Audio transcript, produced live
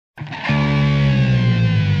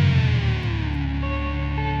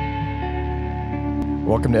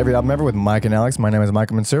Welcome to Every Album Ever with Mike and Alex. My name is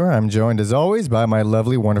Michael Mansour. I'm joined as always by my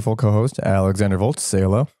lovely, wonderful co-host, Alexander Volt. Say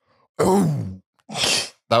hello. Oh,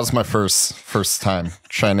 that was my first time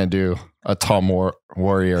trying to do a Tom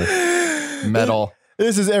Warrior metal.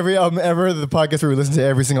 This is Every Album Ever, the podcast where we listen to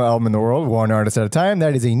every single album in the world, one artist at a time.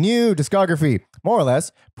 That is a new discography, more or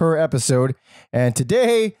less, per episode. And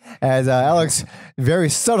today, as Alex very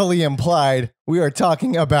subtly implied, we are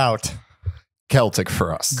talking about Celtic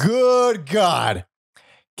Frost. Good God.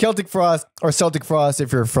 Celtic Frost or Celtic Frost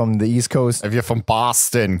if you're from the East Coast. If you're from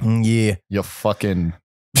Boston, Yeah. you fucking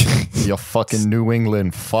New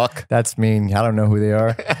England fuck. That's mean. I don't know who they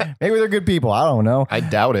are. Maybe they're good people. I don't know. I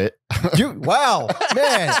doubt it. Wow,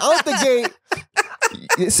 man. Out the gate.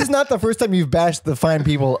 This is not the first time you've bashed the fine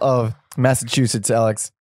people of Massachusetts,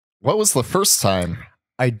 Alex. What was the first time?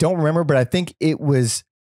 I don't remember, but I think it was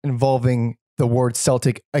involving the word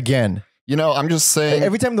Celtic again. You know, I'm just saying.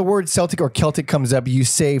 Every time the word Celtic or Celtic comes up, you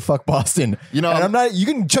say fuck Boston. You know, and I'm not, you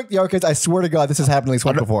can check the archives. I swear to God, this has happened at least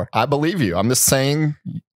once before. I believe you. I'm just saying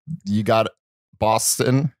you got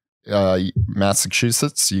Boston,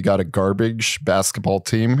 Massachusetts, you got a garbage basketball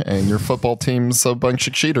team, and your football team's a bunch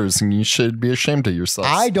of cheaters, and you should be ashamed of yourself.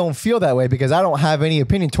 I don't feel that way because I don't have any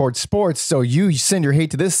opinion towards sports, so you send your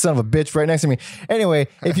hate to this son of a bitch right next to me. Anyway,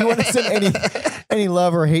 if you want to send any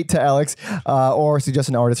love or hate to Alex, or suggest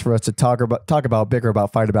an artist for us to talk about, bicker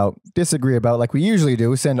about, fight about, disagree about, like we usually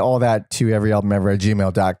do, send all that to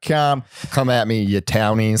everyalbumever@gmail.com. Come at me, you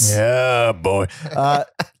townies. Yeah, boy.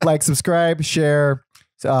 Like, subscribe, share,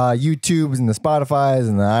 YouTubes and the Spotifys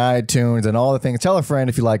and the iTunes and all the things. Tell a friend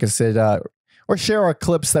if you like us, or share our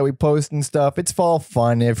clips that we post and stuff. It's all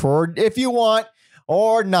fun if you want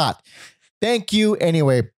or not. Thank you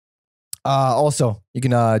anyway. Also, you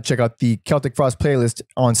can check out the Celtic Frost playlist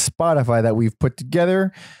on Spotify that we've put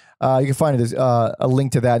together. You can find a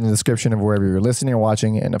link to that in the description of wherever you're listening or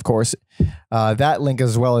watching. And of course, that link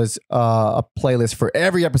as well as a playlist for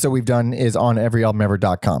every episode we've done is on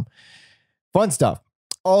everyalbumever.com. Fun stuff.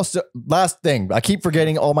 Also, last thing, I keep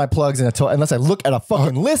forgetting all my plugs unless I look at a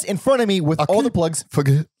fucking list in front of me with all the plugs.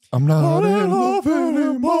 Forget I'm not in love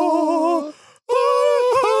anymore.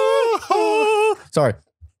 Sorry.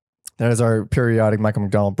 That is our periodic Michael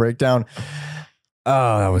McDonald breakdown.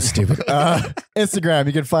 Oh, that was stupid. Instagram,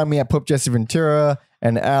 you can find me at Pope Jesse Ventura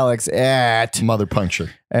and Alex at Mother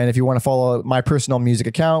Puncture. And if you want to follow my personal music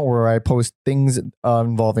account where I post things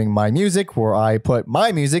involving my music, where I put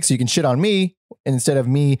my music so you can shit on me instead of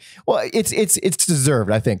me. Well, it's deserved,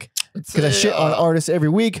 I think, because I shit on artists every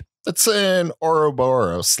week. It's an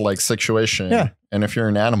Ouroboros like situation. Yeah. And if you're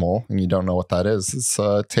an animal and you don't know what that is, it's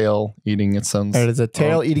a tail eating its own. It is a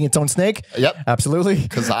tail eating its own snake. Yep. Absolutely.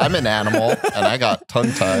 Because I'm an animal and I got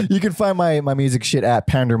tongue tied. You can find my music shit at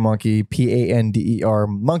Pander Monkey, Pander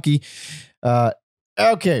Monkey.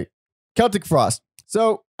 Okay. Celtic Frost.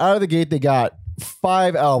 So out of the gate, they got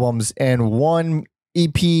 5 albums and 1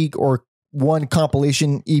 EP or 1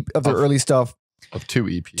 compilation of their early stuff. Of 2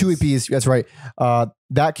 EPs. 2 EPs, that's right.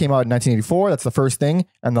 That came out in 1984. That's the first thing.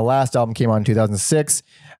 And the last album came out in 2006.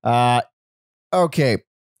 Okay.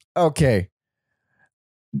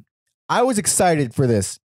 I was excited for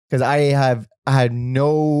this because I had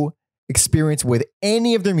no experience with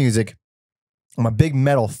any of their music. I'm a big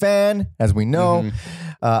metal fan, as we know.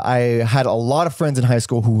 Mm-hmm. I had a lot of friends in high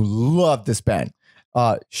school who loved this band.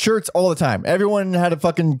 Shirts all the time. Everyone had a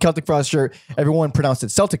fucking Celtic Frost shirt. Everyone pronounced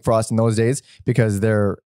it Celtic Frost in those days because they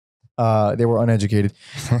were uneducated.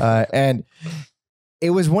 And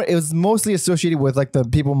it was mostly associated with like the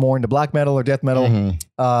people more into black metal or death metal.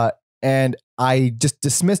 Mm-hmm. And I just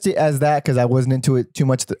dismissed it as that because I wasn't into it too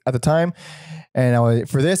much at the time. And I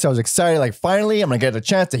was excited. Like, finally, I'm going to get a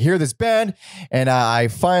chance to hear this band. And I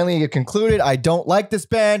finally concluded I don't like this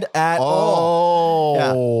band at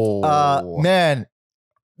all. Yeah. Man,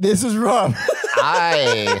 this is rough.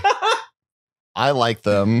 I like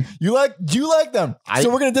them. Do you like them? So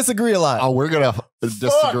we're going to disagree a lot. Oh, we're going to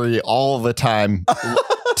disagree all the time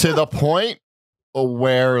to the point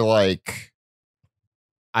where like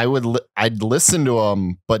I'd listen to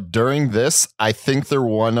them, but during this, I think they're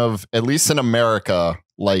one of, at least in America,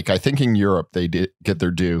 like I think in Europe they get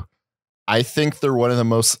their due. I think they're one of the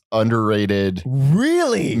most underrated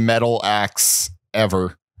metal acts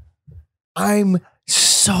ever. I'm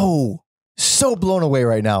so blown away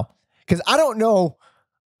right now because I don't know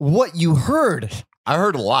what you heard. I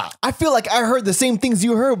heard a lot. I feel like I heard the same things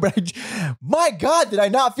you heard, but my God, did I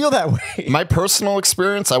not feel that way? My personal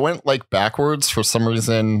experience, I went like backwards for some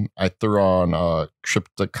reason. I threw on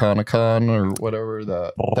Cryptoconicon or whatever,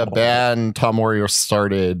 the band Tom Warrior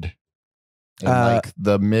started in like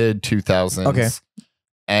the mid 2000s. Okay.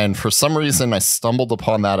 And for some reason, I stumbled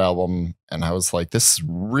upon that album and I was like, this is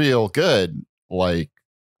real good. Like,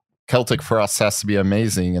 Celtic Frost has to be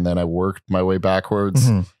amazing. And then I worked my way backwards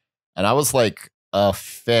and I was like a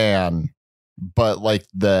fan, but like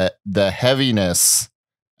the heaviness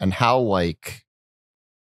and how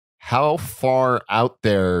far out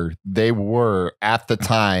there they were at the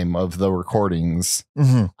time of the recordings.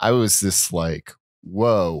 I was just like,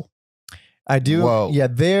 whoa. I do. Whoa. Yeah,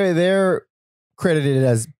 they're credited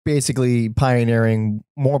as basically pioneering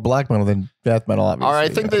more black metal than death metal. Obviously, all right,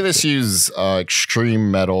 I think they just use extreme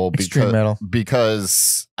metal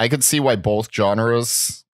because I could see why both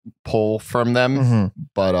genres pull from them,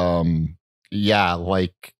 but yeah,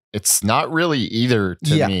 like it's not really either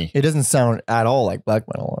to me. It doesn't sound at all like black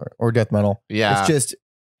metal or death metal. Yeah, it's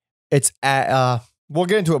we'll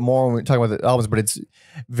get into it more when we talk about the albums, but it's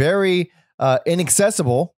very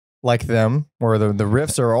inaccessible. Like them, where the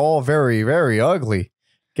riffs are all very, very ugly.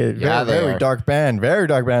 Very dark band,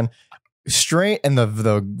 straight, and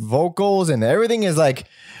the vocals and everything is like,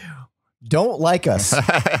 don't like us.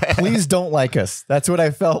 Please don't like us. That's what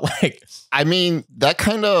I felt like. I mean, that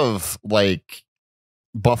kind of like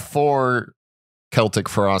before Celtic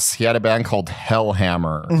Frost, he had a band called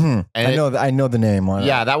Hellhammer. And I know the name on it.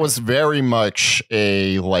 Yeah, that was very much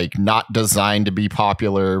a like not designed to be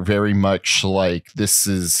popular, very much like this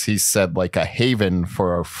is, he said, like a haven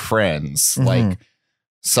for our friends. Like,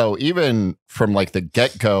 so even from like the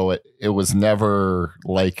get-go, it was never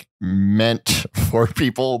like meant for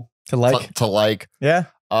people to like. Yeah.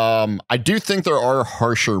 I do think there are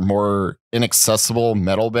harsher, more inaccessible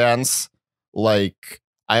metal bands. Like,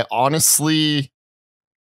 I honestly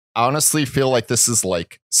feel like this is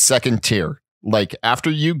like second tier. Like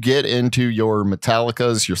after you get into your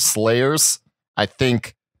Metallicas, your Slayers, I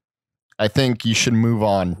think you should move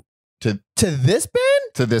on to this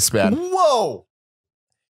band? To this band. Whoa.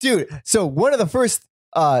 Dude, so one of the first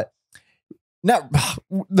the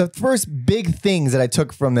first big things that I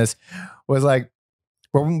took from this was like,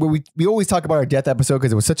 we always talk about our death episode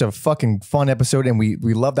because it was such a fucking fun episode and we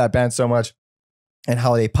love that band so much. And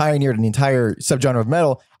how they pioneered an entire subgenre of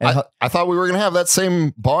metal. And I thought we were going to have that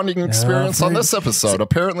same bonding experience on this episode.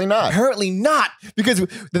 Apparently not. Apparently not. Because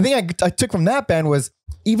the thing I took from that band was,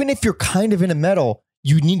 even if you're kind of into metal,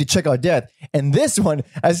 you need to check out Death. And this one,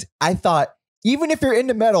 as I thought, even if you're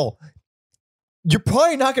into metal, you're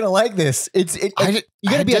probably not going to like this. You got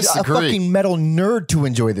to be a fucking metal nerd to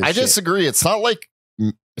enjoy this. I disagree. It's not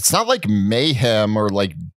like Mayhem or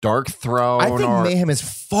like Dark Throne. I think Mayhem is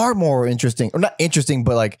far more interesting, or not interesting,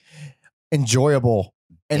 but like enjoyable.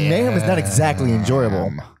 And Mayhem is not exactly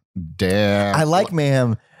enjoyable. Damn. I like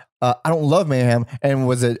Mayhem. I don't love Mayhem. And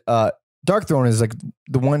was it Dark Throne is like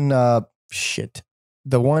the one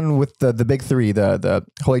the one with the big three, the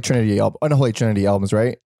Holy Trinity Unholy Trinity albums,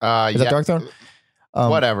 right? Is that Dark Throne?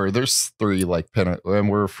 Whatever. There's three like and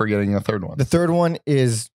we're forgetting the third one. The third one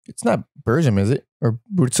is, it's not Bersham, is it? Or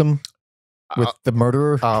Brutsum with the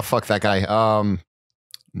murderer? Oh, fuck that guy.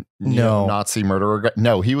 No. Nazi murderer guy.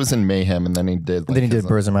 No, he was in Mayhem and then he did. And then he did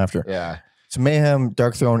Burzum after. Yeah. So Mayhem,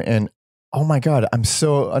 Dark Throne, and oh my God, I'm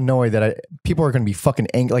so annoyed that people are going to be fucking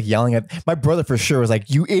angry, like yelling at my brother for sure was like,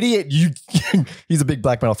 you idiot. He's a big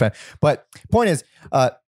black metal fan. But point is,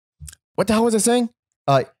 what the hell was I saying?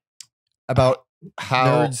 About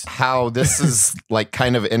how this is like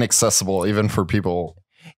kind of inaccessible even for people.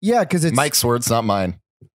 Yeah, because it's Mike's words, not mine.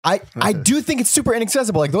 I do think it's super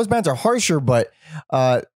inaccessible. Like those bands are harsher, but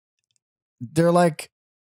they're like,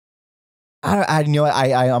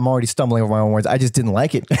 I'm already stumbling over my own words. I just didn't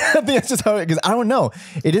like it. I think that's just how, because I don't know.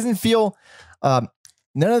 It doesn't feel, none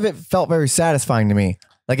of it felt very satisfying to me.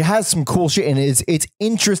 Like it has some cool shit and it's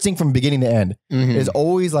interesting from beginning to end. It's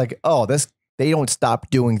always like, oh, they don't stop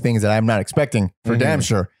doing things that I'm not expecting for damn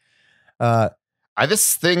sure. I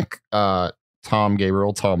just think Tom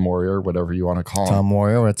Warrior, whatever you want to call him. Tom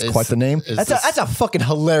Warrior, that's quite the name. That's a fucking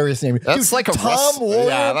hilarious name. That's dude, like a Tom Warrior.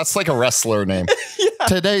 Yeah, that's like a wrestler name. Yeah.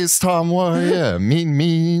 Today's Tom Warrior,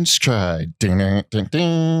 mean stride. Ding, ding,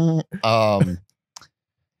 ding.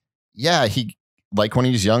 Yeah, he like when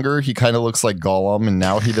he's younger, he kind of looks like Gollum, and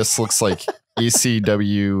now he just looks like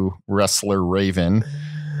ECW wrestler Raven.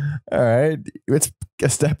 All right, let's a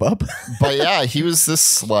step up. But yeah, he was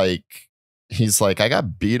this like. He's like, I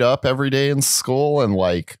got beat up every day in school, and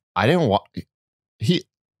like I didn't want.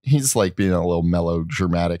 He's like being a little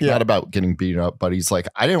melodramatic, not about getting beaten up, but he's like,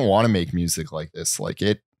 I didn't want to make music like this. Like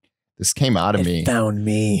this came out of me, found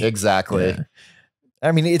me exactly. Yeah.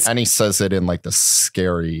 I mean, and he says it in like the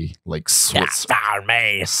scary like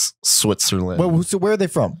Switzerland. Well, so where are they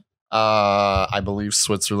from? I believe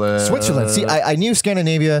Switzerland. See, I knew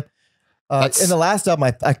Scandinavia. In the last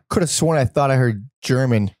album, I could have sworn I thought I heard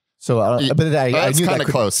German. So, but I knew kind of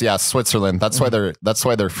close. Yeah, Switzerland. That's why they're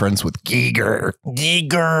friends with Giger.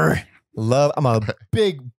 Love. I'm a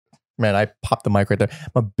big man. I popped the mic right there.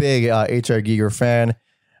 I'm a big H.R. Giger fan.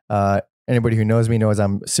 Anybody who knows me knows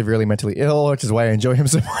I'm severely mentally ill, which is why I enjoy him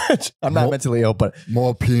so much. I'm not mentally ill, but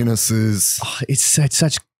more penises. Oh, it's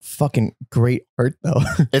such fucking great art, though.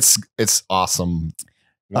 It's awesome.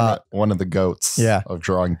 One of the goats. Of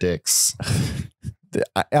drawing dicks.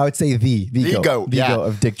 I would say the goat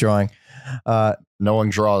of dick drawing. No one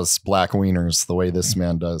draws black wieners the way this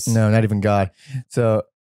man does. No, not even God. So,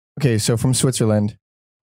 okay, so from Switzerland,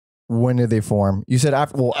 when did they form? You said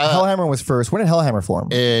after. Well, Hellhammer was first. When did Hellhammer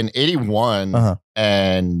form? In 81,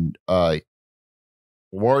 and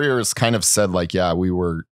Warriors kind of said like, yeah, we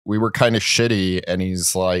were kind of shitty, and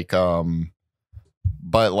he's like,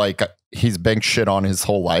 but like he's been shit on his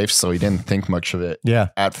whole life, so he didn't think much of it.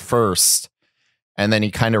 At first. And then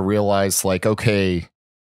he kind of realized, like, okay,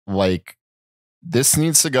 like, this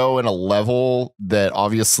needs to go in a level that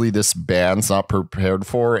obviously this band's not prepared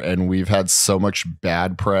for. And we've had so much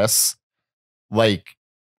bad press. Like,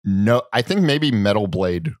 no, I think maybe Metal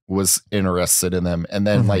Blade was interested in them. And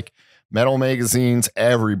then, like, metal magazines,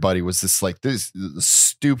 everybody was just like, this is the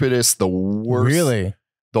stupidest, the worst,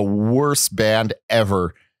 the worst band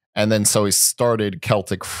ever. And then so he started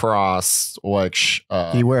Celtic Frost, which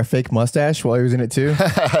did he wear a fake mustache while he was in it too?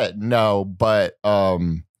 No, but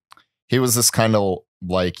he was this kind of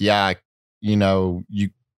like, yeah, you know,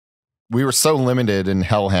 we were so limited in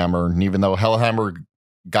Hellhammer, and even though Hellhammer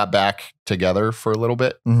got back together for a little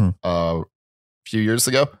bit a few years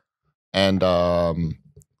ago, and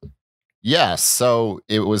so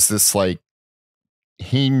it was this like,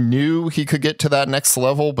 he knew he could get to that next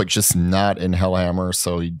level, but just not in Hellhammer.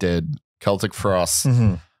 So he did Celtic Frost.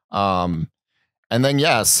 And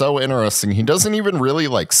then, so interesting. He doesn't even really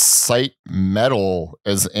like cite metal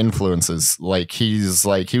as influences. Like he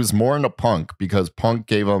was more into punk because punk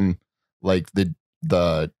gave him like the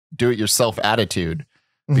do-it-yourself attitude.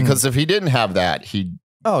 Because if he didn't have that, he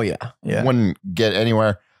wouldn't get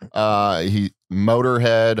anywhere. He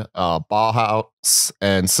Motorhead, Bauhaus,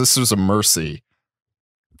 and Sisters of Mercy.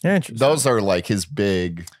 Those are like his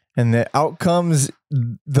big. And the outcomes,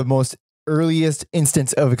 the most earliest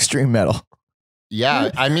instance of extreme metal. Yeah,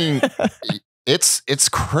 I mean, it's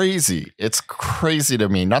crazy. It's crazy to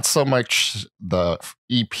me. Not so much the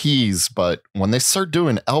EPs, but when they start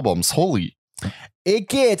doing albums, holy. It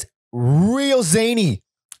gets real zany.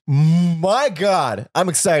 My God, I'm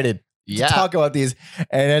excited to talk about these.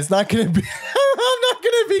 And it's not going to be... I'm not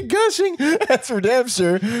going to be gushing. That's for damn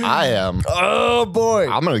sure. I am. Oh, boy.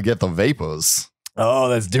 I'm going to get the vapors. Oh,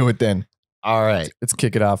 let's do it then. All right. Let's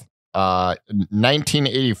kick it off.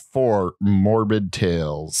 1984, Morbid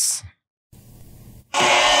Tales.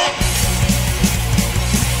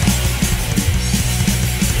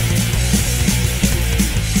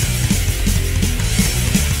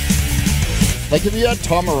 Like if you had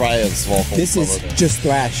Tom Araya's vocals. This is just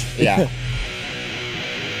thrash. Yeah.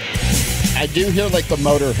 I do hear like the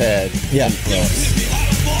Motorhead. Yeah.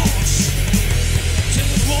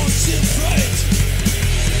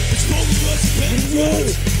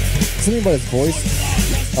 Something about his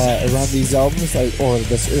voice around these albums, like, or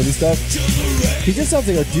this early stuff. He just sounds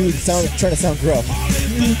like a dude trying to sound gruff.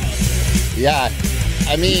 Yeah.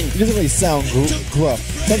 I mean, he doesn't really sound gruff.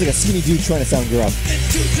 Sounds like a skinny dude trying to sound gruff.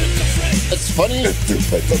 It's funny.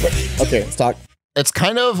 Okay, let's talk. It's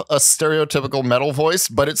kind of a stereotypical metal voice,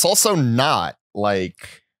 but it's also not.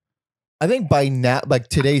 Like, I think by now, like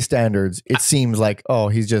today's standards, it seems like, oh,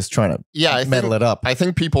 he's just trying to metal it up. I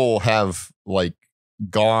think people have like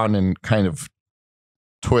gone and kind of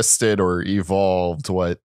twisted or evolved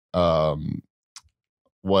what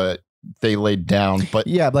they laid down. But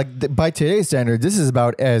yeah, like by today's standards, this is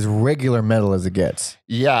about as regular metal as it gets.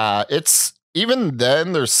 Yeah, it's even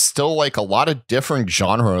then there's still like a lot of different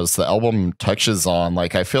genres the album touches on.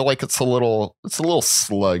 Like I feel like it's a little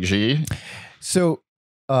sludgy. So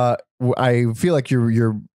I feel like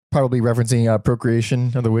you're probably referencing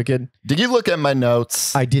Procreation of the Wicked. Did you look at my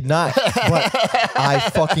notes? I did not, but I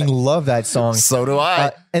fucking love that song. So do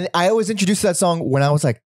I. And I was introduced to that song when I was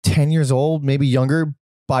like 10 years old, maybe younger,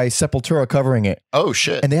 by Sepultura covering it. Oh,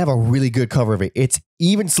 shit. And they have a really good cover of it. It's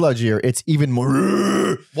even sludgier. It's even more...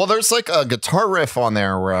 Well, there's like a guitar riff on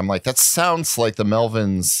there where I'm like, that sounds like the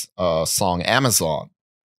Melvins song Amazon.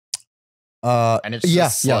 And it's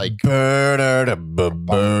just like... Yeah. Put on a little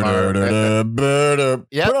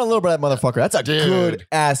bit of that motherfucker. That's a good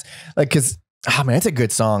ass... Like, because... Oh, man, it's a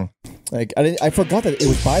good song. Like, I forgot that it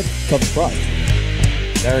was by Celtic Frost.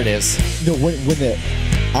 There it is. No, when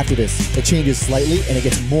After this, it changes slightly and it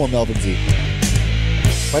gets more Melvin-y.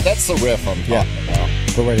 But that's the riff I'm talking about.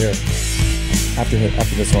 Go right here. After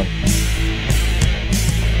this one.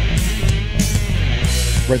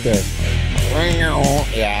 Right there.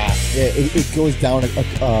 Yeah. Yeah, it goes down a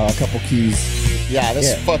couple keys. Yeah,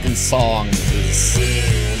 this fucking song is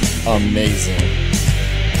amazing.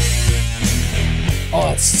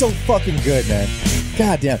 Oh, it's so fucking good, man.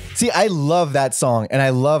 God damn. See, I love that song, and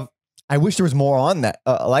I wish there was more on that,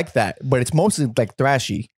 like that, but it's mostly like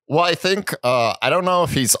thrashy. Well, I think, I don't know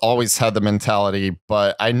if he's always had the mentality,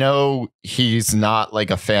 but I know he's not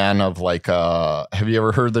like a fan of like, have you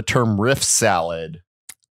ever heard the term riff salad?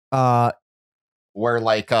 Where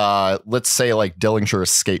like, let's say like Dillinger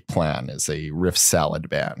Escape Plan is a riff salad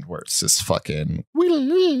band where it's just fucking all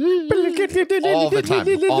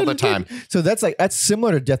the time. So that's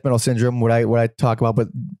similar to Death Metal Syndrome, what I talk about, but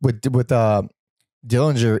with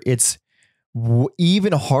Dillinger, it's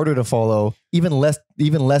even harder to follow, even less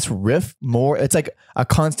riff, more. It's like a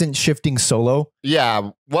constant shifting solo. Yeah,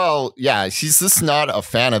 well, yeah, he's just not a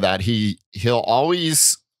fan of that. He'll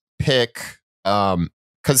always pick,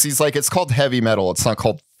 because he's like, it's called heavy metal. It's not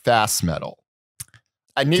called fast metal.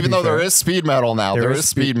 And even though there is speed metal now, there is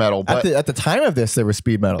speed metal. But at the time of this, there was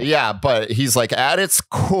speed metal. Yeah, but he's like, at its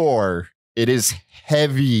core, it is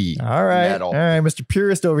heavy metal. All right, Mr.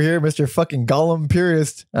 Purist over here, Mr. fucking Gollum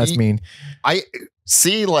Purist. That's mean. I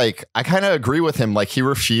see, like, I kind of agree with him. Like, he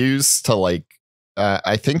refused to, like,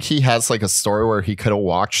 I think he has, like, a story where he could have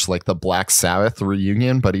watched, like, the Black Sabbath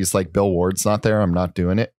reunion, but he's like, Bill Ward's not there. I'm not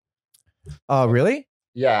doing it. Really?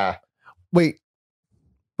 Yeah. Wait.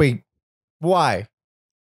 Why?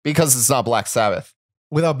 Because it's not Black Sabbath.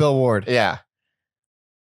 Without Bill Ward. Yeah.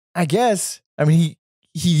 I guess. I mean,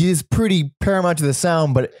 he is pretty paramount to the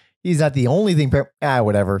sound, but he's not the only thing.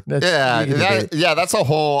 Whatever. That's a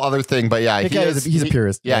whole other thing. But yeah, he's a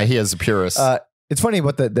purist. Yeah, he is a purist. It's funny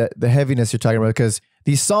about the heaviness you're talking about, because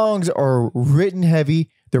these songs are written heavy.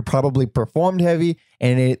 They're probably performed heavy,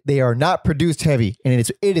 and they are not produced heavy. And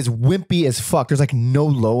it is wimpy as fuck. There's like no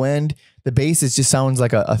low end. The bass just sounds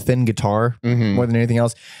like a thin guitar more than anything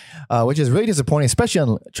else, which is really disappointing, especially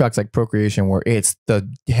on tracks like Procreation, where it's the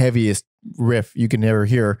heaviest riff you can ever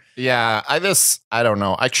hear. Yeah, I don't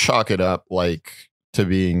know. I chalk it up like to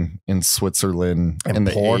being in Switzerland in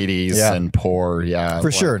the 80s and poor. Yeah,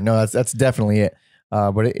 for sure. No, that's definitely it.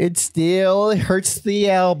 But it still hurts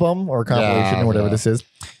the album or compilation or whatever this is.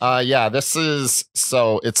 This is,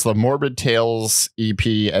 so it's the Morbid Tales EP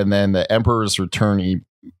and then the Emperor's Return EP.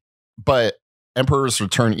 But Emperor's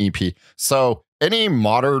Return EP. So any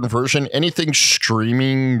modern version, anything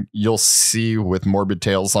streaming you'll see with Morbid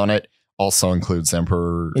Tales on it also includes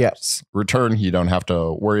Emperor's Return. You don't have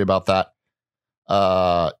to worry about that.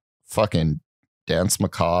 Fucking Dance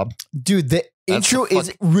Macabre. Dude, the intro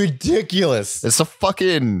is ridiculous. It's a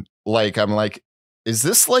fucking, like, I'm like, is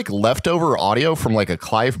this like leftover audio from like a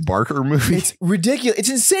Clive Barker movie? It's ridiculous. It's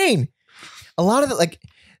insane. A lot of it, like,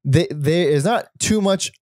 there is not too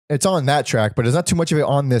much. It's on that track, but there's not too much of it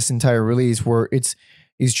on this entire release, where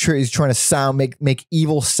he's trying to make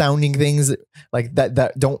evil sounding things like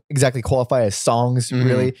that don't exactly qualify as songs,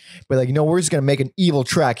 really. But like, we're just gonna make an evil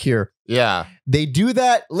track here. Yeah, they do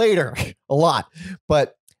that later a lot,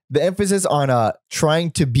 but the emphasis on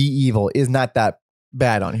trying to be evil is not that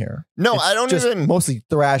bad on here. No, it's I don't even mostly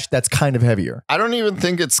thrash. That's kind of heavier. I don't even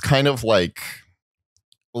think it's kind of like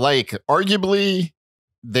arguably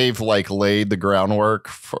they've like laid the groundwork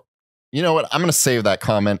for, you know what? I'm going to save that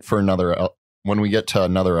comment for when we get to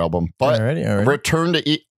another album. But alrighty.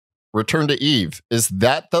 Return to Eve, is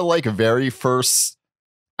that the like very first?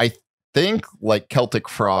 I think like Celtic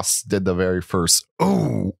Frost did the very first.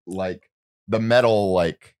 Oh, like the metal,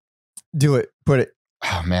 like do it, put it.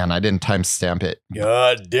 Oh man, I didn't timestamp it.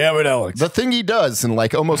 God damn it, Alex! The thing he does in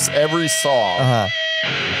like almost every song.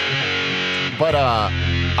 But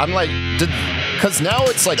I'm like, because now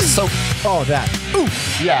it's like so. Oh, that. Ooh.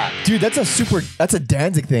 Yeah, dude, that's a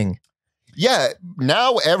Danzig thing. Yeah,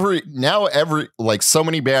 now every like so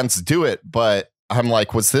many bands do it, but I'm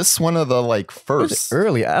like, was this one of the like first?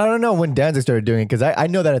 Early. I don't know when Danzig started doing it, because I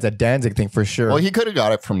know that it's a Danzig thing for sure. Well, he could have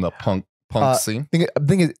got it from the punk scene.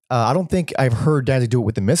 I don't think I've heard Danzig do it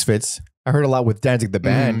with the Misfits. I heard a lot with Danzig the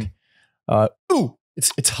band.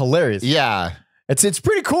 It's hilarious. Yeah, it's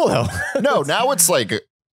pretty cool though. No, now it's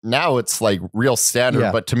like real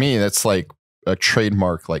standard, but to me that's like a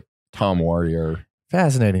trademark, like Tom Warrior.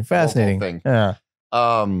 Fascinating thing. Yeah.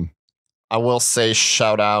 I will say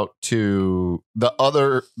shout out to the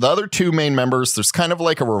other two main members. There's kind of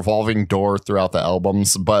like a revolving door throughout the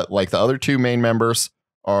albums, but like the other two main members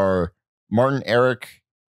are Martin Eric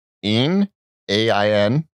Ine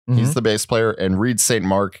Ain. He's the bass player, and Reed St.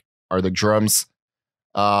 Mark are the drums.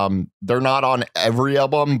 They're not on every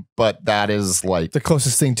album, but that is like the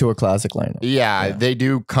closest thing to a classic lineup. Yeah, they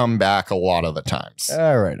do come back a lot of the times.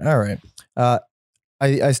 All right.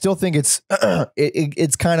 I still think it's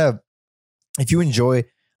it's kind of, if you enjoy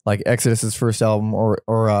like Exodus's first album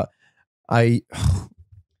it's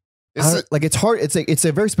hard. It's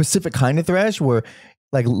a very specific kind of thrash where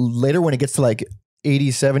like later when it gets to like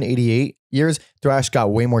 87, 88 years, thrash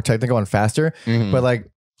got way more technical and faster. But like,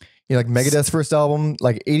 you know, like Megadeth's first album,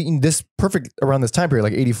 like this perfect around this time period,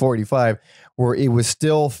 like 84, 85, where it was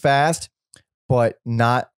still fast, but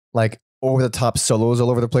not like over the top solos all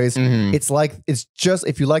over the place. It's just,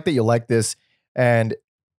 if you like that, you'll like this. And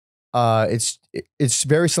it's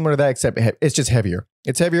very similar to that, except it's just heavier.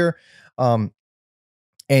 It's heavier. And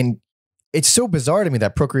it's so bizarre to me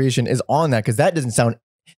that Procreation is on that, because that doesn't sound,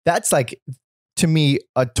 that's like, to me,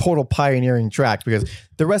 a total pioneering track, because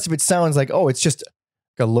the rest of it sounds like, oh, it's just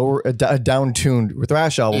a down-tuned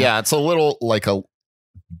thrash album. Yeah, it's a little like a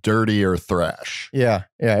dirtier thrash. Yeah,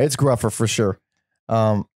 it's gruffer for sure.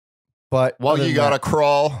 But you gotta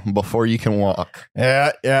crawl before you can walk.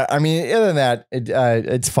 Yeah. I mean, other than that,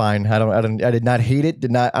 it's fine. I did not hate it.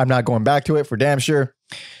 I'm not going back to it for damn sure.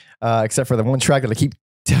 Except for the one track that I keep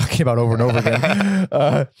talking about over and over again.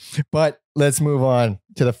 But let's move on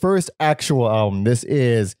to the first actual album. This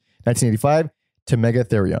is 1985 to Mega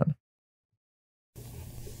Therion.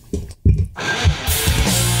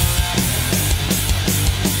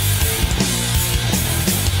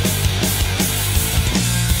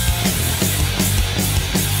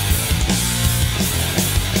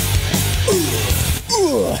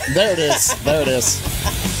 There it is.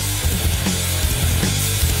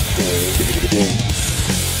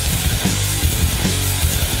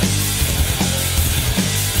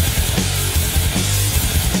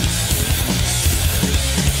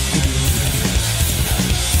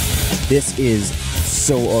 This is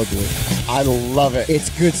so ugly. I love it. It's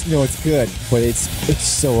good. No, it's good, but it's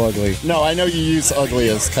so ugly. No, I know you use ugly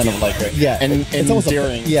as kind of like a and it's almost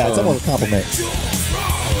endearing. It's almost a compliment.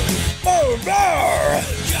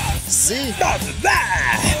 See, I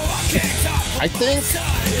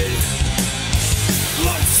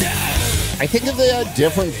think if they had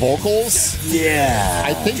different vocals,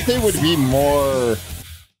 I think they would be more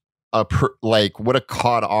would have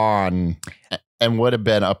caught on and would have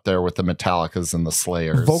been up there with the Metallicas and the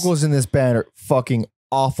Slayers. Vocals in this band are fucking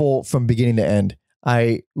awful from beginning to end.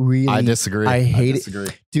 I disagree. I hate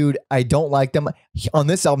it. Dude, I don't like them. On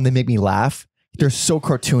this album, they make me laugh. They're so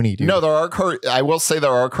cartoony, dude. No, I will say there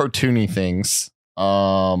are cartoony things.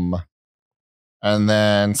 And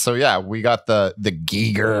then, so yeah, we got the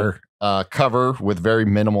Giger cover with very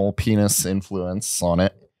minimal penis influence on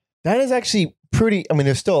it. That is actually pretty. I mean,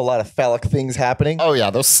 there's still a lot of phallic things happening. Oh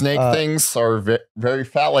yeah, those snake things are very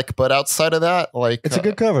phallic, but outside of that, like it's a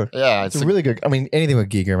good cover. Yeah, it's a really good. I mean, anything with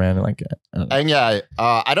Giger, man, like. And yeah,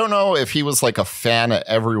 I don't know if he was like a fan of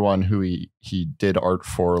everyone who he did art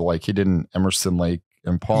for. Like he did an Emerson, Lake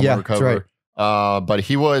and Palmer cover. Right. But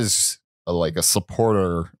he was like a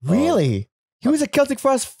supporter. Really? He was a Celtic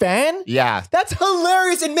Frost fan? Yeah. That's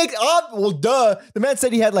hilarious. It makes well, duh. The man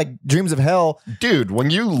said he had like dreams of hell. Dude,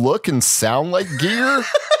 when you look and sound like Giger,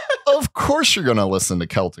 of course you're gonna listen to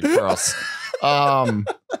Celtic Frost. And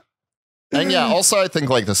yeah, also I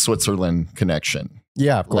think like the Switzerland connection.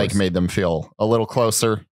 Yeah, of course. Like made them feel a little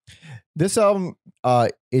closer. This album,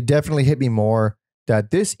 it definitely hit me more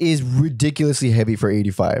that this is ridiculously heavy for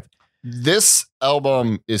 85. This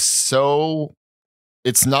album is so,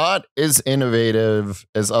 it's not as innovative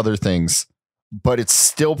as other things, but it's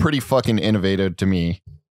still pretty fucking innovative to me.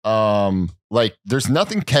 Like there's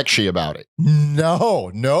nothing catchy about it.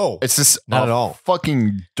 No. It's just not at all.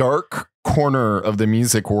 Fucking dark corner of the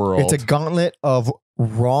music world. It's a gauntlet of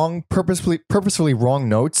purposefully wrong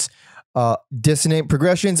notes, dissonant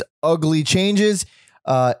progressions, ugly changes,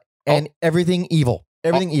 and everything evil.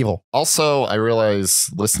 Everything evil. Also, I realize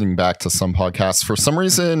listening back to some podcasts, for some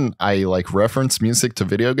reason, I like reference music to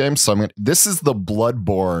video games. So this is the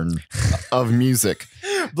Bloodborne of music.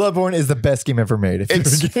 Bloodborne is the best game ever made.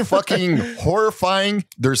 It's fucking horrifying.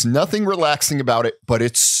 There's nothing relaxing about it, but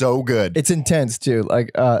it's so good. It's intense too. Like,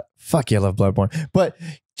 fuck yeah, I love Bloodborne. But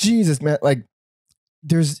Jesus, man, like,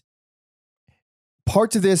 there's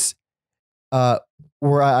parts of this,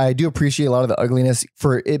 where I do appreciate a lot of the ugliness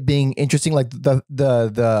for it being interesting, like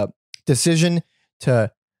the decision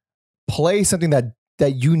to play something that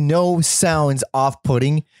you know sounds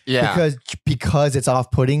off-putting, because it's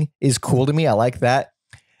off-putting is cool to me. I like that.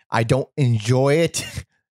 I don't enjoy it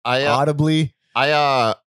audibly.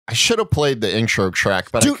 I should have played the intro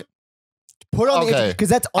track, but dude, Put on the intro because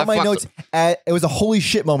that's on my notes. It was a holy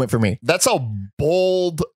shit moment for me. That's a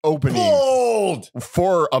bold opening. Bold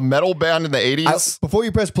for a metal band in the 80s. Before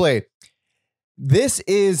you press play, this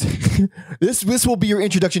is this will be your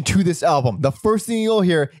introduction to this album. The first thing you'll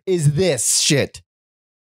hear is this shit.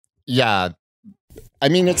 Yeah. I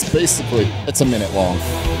mean, it's a minute long.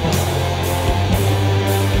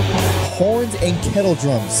 Horns and kettle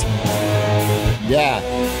drums. Yeah.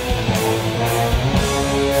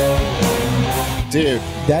 Dude,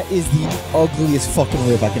 that is the ugliest fucking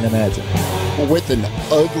riff I can imagine. With an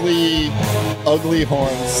ugly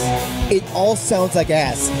horns. It all sounds like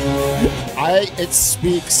ass. It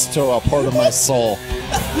speaks to a part of my soul.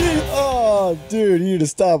 Oh, dude, you need to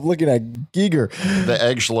stop looking at Giger. The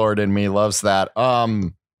edgelord in me loves that.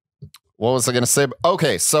 What was I going to say?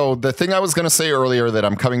 Okay, so the thing I was going to say earlier that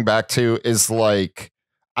I'm coming back to is like,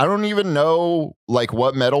 I don't even know like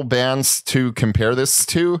what metal bands to compare this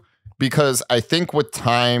to, because I think with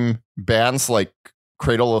time, bands like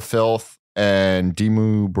Cradle of Filth and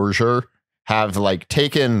Dimmu Borgir have like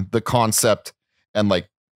taken the concept and like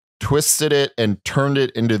twisted it and turned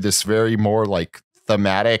it into this very more like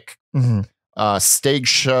thematic stage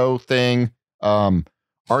show thing.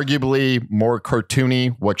 Arguably more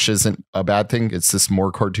cartoony, which isn't a bad thing. It's just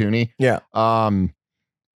more cartoony. Yeah.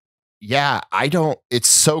 Yeah, it's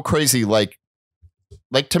so crazy. Like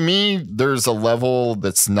to me, there's a level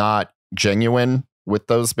that's not genuine with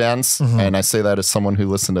those bands. And I say that as someone who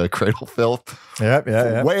listened to Cradle Filth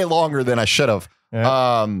way longer than I should have.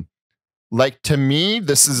 Like to me,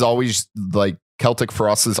 this is always like Celtic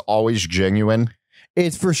Frost is always genuine.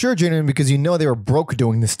 It's for sure genuine because they were broke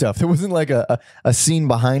doing this stuff. There wasn't like a scene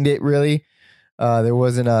behind it really. There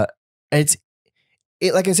wasn't like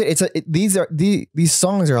I said, these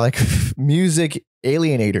songs are like music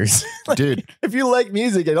alienators. Like, dude, if you like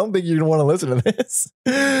music, I don't think you're gonna want to listen to this.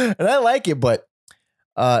 And I like it, but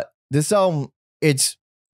this album, it's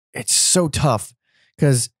so tough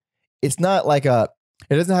because it's not like it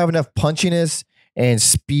doesn't have enough punchiness and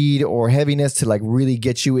speed or heaviness to like really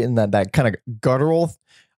get you in that kind of guttural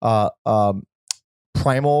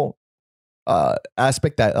primal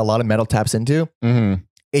aspect that a lot of metal taps into.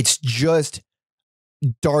 It's just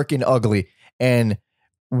dark and ugly, and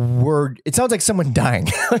it sounds like someone dying.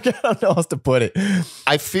 Like, I don't know how else to put it.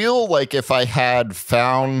 I feel like if I had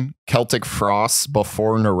found Celtic Frost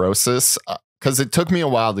before Neurosis, because it took me a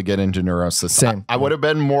while to get into Neurosis, Same. I would have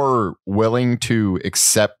been more willing to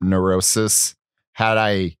accept Neurosis had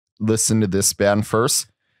I listened to this band first.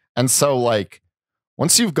 And so like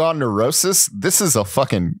once you've gone Neurosis, this is a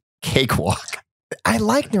fucking cakewalk. I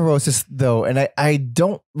like Neurosis though, and I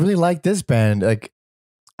don't really like this band. Like,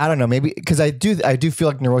 I don't know, maybe because I do feel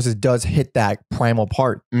like Neurosis does hit that primal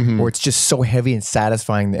part where it's just so heavy and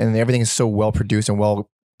satisfying, and everything is so well produced and well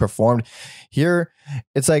performed. Here,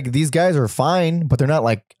 it's like these guys are fine, but they're not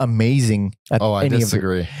like amazing. I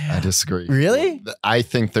disagree. I disagree. Really? I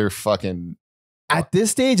think they're fucking at this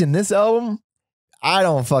stage in this album. I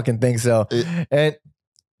don't fucking think so. And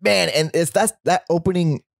it's that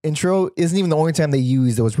opening intro isn't even the only time they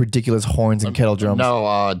use those ridiculous horns and kettle drums.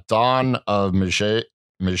 No, Dawn of Mageio.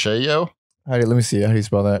 Let me see. How do you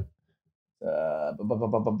spell that?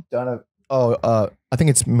 Dawn of, I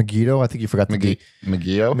think it's Megiddo. I think you forgot the D.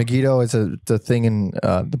 Megiddo? Megiddo is the thing in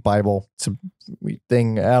the Bible. It's a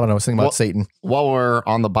thing. I don't know. Something about Satan. While we're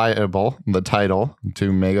on the Bible, the title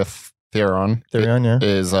to Mega Therion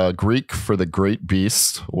is Greek for the great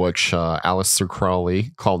beast, which Aleister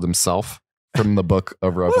Crowley called himself from the book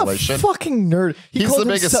of Revelation. What a fucking nerd. He's the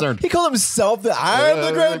biggest nerd. He called himself I am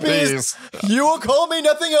the great beast. You will call me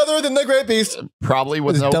nothing other than the great beast. Probably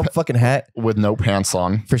with no dumb fucking hat. With no pants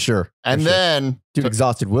on. For sure. And then dude,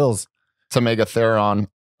 exhausted wills. To Mega Therion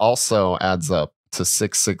also adds up to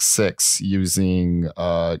 666 using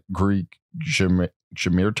Greek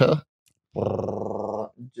gematria.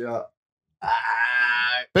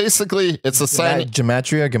 Basically, it's assigning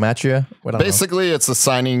gematria. Basically, it's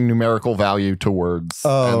assigning numerical value to words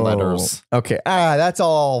and letters. Okay, that's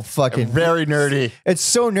all fucking very nerdy. It's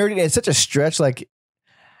so nerdy. It's such a stretch. Like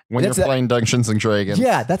when you're playing Dungeons and Dragons.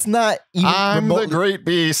 Yeah, that's not even. I'm the great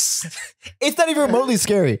beast. It's not even remotely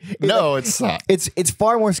scary. No, it's not. It's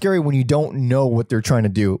far more scary when you don't know what they're trying to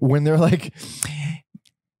do. When they're like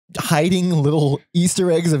hiding little Easter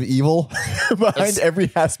eggs of evil behind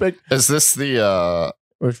every aspect. Is this the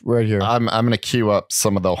right here? I'm gonna queue up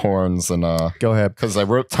some of the horns and go ahead because I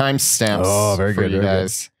wrote timestamps. Oh, very good, you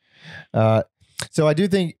guys. So I do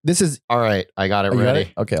think this is all right. I got it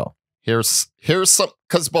ready. Okay. Here's some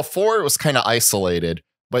because before it was kind of isolated,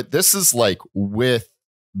 but this is like with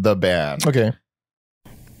the band. Okay.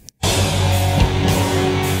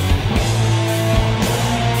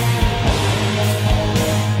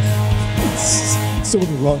 So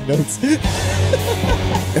many wrong notes.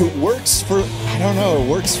 It works for, I don't know, it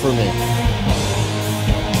works for me.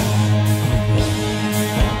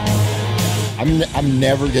 I'm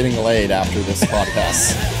never getting laid after this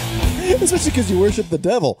podcast. Especially because you worship the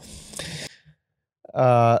devil.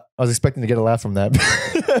 I was expecting to get a laugh from that.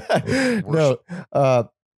 No.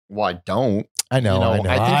 Well, I don't. I know.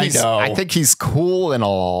 I think he's cool and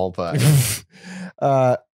all, but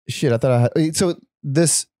shit. I thought I had. So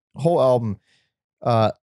this whole album,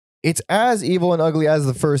 it's as evil and ugly as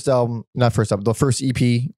the first album, not first album, the first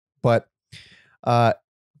EP, but I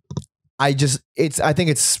think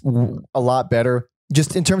it's a lot better.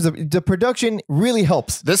 Just in terms of the production, really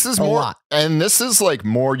helps. This is more, lot. And this is like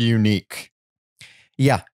more unique.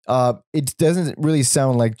 Yeah. It doesn't really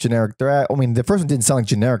sound like generic thrash. I mean, the first one didn't sound like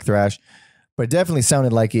generic thrash, but it definitely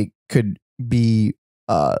sounded like it could be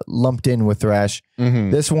lumped in with thrash.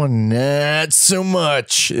 Mm-hmm. This one, not so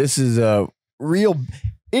much. This is a real.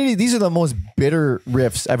 These are the most bitter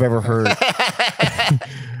riffs I've ever heard.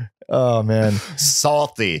 Oh man,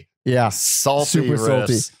 salty. Yeah, salty, super riffs.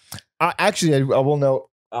 salty. Actually, I will note.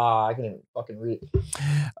 I can even fucking read it.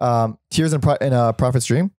 Tears in a Prophet's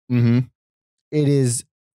Dream. Mm-hmm. It's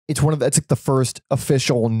one of it's like the first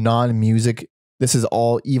official non-music. This is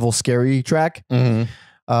all evil, scary track.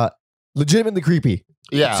 Mm-hmm. Legitimately creepy.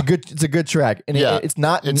 Yeah, it's a good track, and it's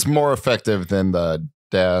not. It's more effective than the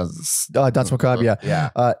Dance Macabre. Yeah,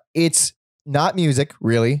 yeah. It's not music,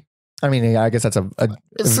 really. I mean, I guess that's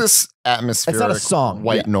it's this atmospheric. It's not a song.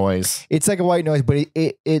 White noise. It's like a white noise, but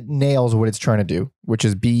it nails what it's trying to do, which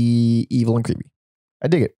is be evil and creepy. I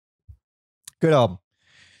dig it. Good album.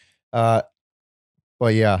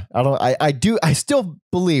 But yeah, I still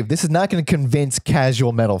believe this is not going to convince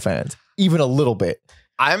casual metal fans, even a little bit.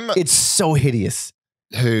 It's so hideous.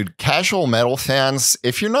 Dude, casual metal fans,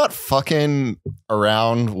 if you're not fucking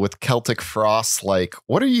around with Celtic Frost, like,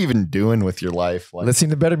 what are you even doing with your life? Like,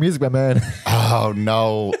 listening to better music, my man. Oh,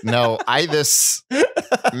 no.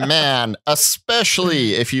 Man,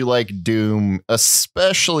 especially if you like Doom,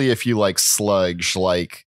 especially if you like sludge,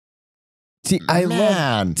 like, see, I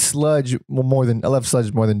love sludge more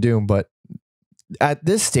than Doom, but at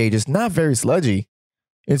this stage, it's not very sludgy.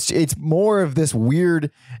 It's more of this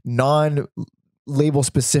weird non-label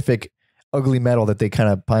specific ugly metal that they kind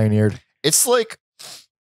of pioneered. It's like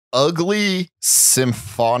ugly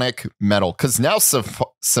symphonic metal, because now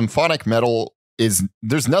symphonic metal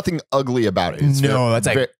there's nothing ugly about it. It's that's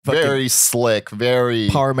like very slick, very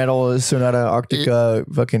power metal, Sonata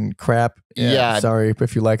Arctica, fucking crap. Yeah, sorry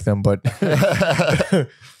if you like them, but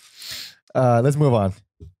let's move on.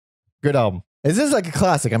 Good album. This is like a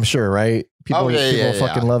classic, I'm sure, right? People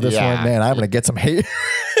fucking love this one. Man, I'm gonna get some hate.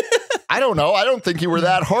 I don't know. I don't think you were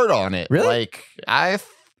that hard on it. Really? Like I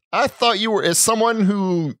thought you were, as someone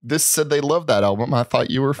who said they loved that album, I thought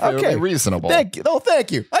you were fairly reasonable. Thank you. Oh,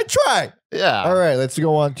 thank you. I tried. Yeah. All right, let's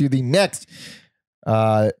go on to the next.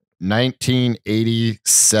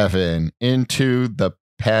 1987, Into the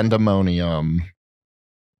Pandemonium.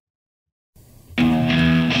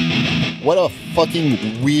 What a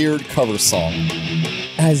fucking weird cover song.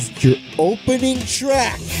 As your opening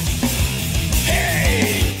track.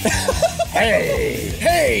 Hey!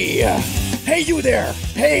 Hey, you there!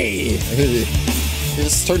 Hey! It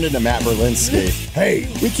just turned into Matt Berlinski. Hey!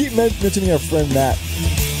 We keep mentioning our friend Matt.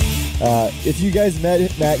 If you guys met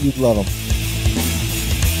Matt, you'd love him.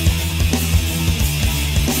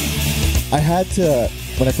 I had to,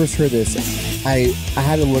 when I first heard this, I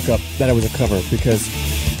had to look up that it was a cover because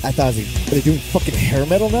I thought, are they doing fucking hair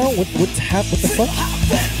metal now? What the fuck?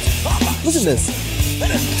 Listen to this.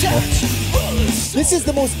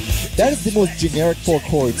 That is the most generic 4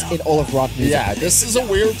 chords in all of rock music. Yeah, this is a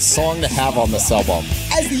weird song to have on this album.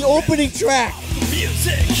 As the opening track.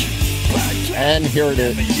 And here it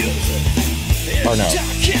is. Or no.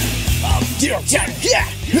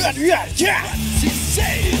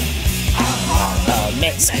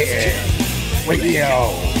 Mexican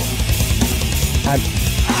radio. I'm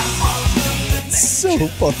so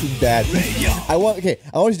fucking bad. I want you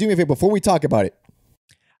to do me a favor before we talk about it.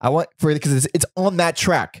 Because it's on that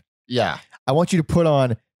track. Yeah. I want you to put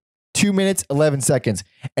on 2 minutes, 11 seconds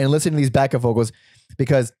and listen to these backup vocals,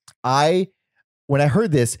 because when I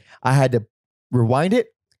heard this, I had to rewind it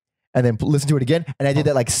and then listen to it again. And I did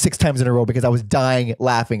that like 6 times in a row because I was dying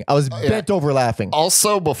laughing. I was bent over laughing.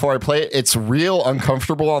 Also, before I play it, it's real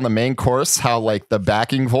uncomfortable on the main chorus how like the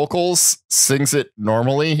backing vocals sings it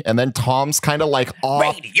normally. And then Tom's kind of like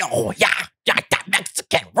off. Radio, yeah, that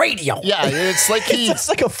Mexican radio. Yeah, it's like it's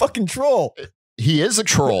like a fucking troll. He is a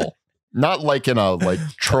troll. Not like in a like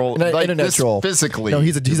troll, like internet troll. Physically. No,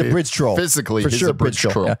 he's a bridge troll. Physically, for he's sure, a bridge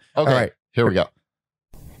troll. Yeah. Okay, all right, here we go.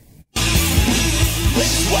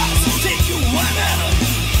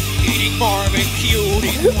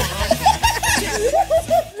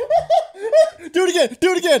 Do it again.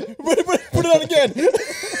 Do it again. Put it on again.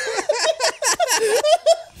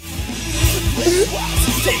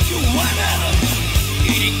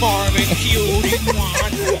 Eating barbecue.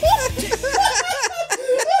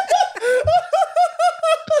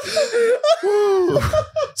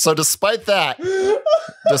 So despite that,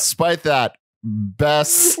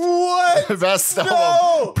 best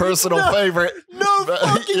album, personal favorite. No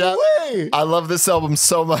fucking way. I love this album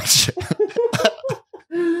so much.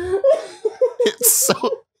 It's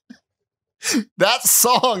so that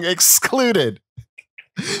song excluded.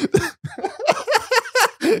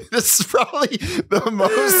 This is probably the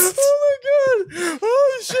most. Oh my god!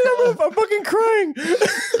 Oh shit! I'm fucking crying.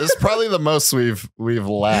 It's probably the most we've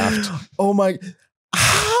laughed. Oh my!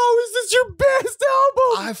 How is this your best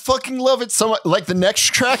album? I fucking love it so much. Like the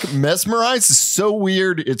next track, Mesmerize, is so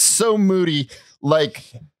weird. It's so moody.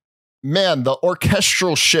 Like, man, the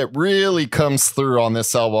orchestral shit really comes through on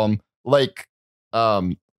this album. Like,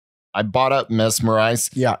 I bought up Mesmerize.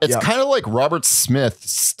 Yeah, it's kind of like Robert Smith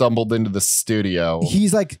stumbled into the studio.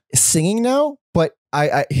 He's like singing now, but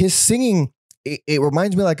his singing it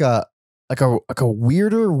reminds me like a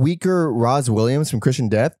weirder, weaker Roz Williams from Christian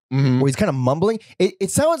Death, where he's kind of mumbling. It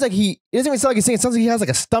sounds like it doesn't even sound like he's singing. It sounds like he has like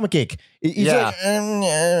a stomach ache. Yeah,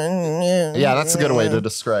 yeah, that's a good way to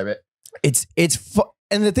describe it.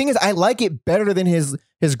 And the thing is, I like it better than his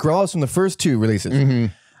growls from the first two releases.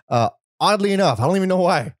 Oddly enough, I don't even know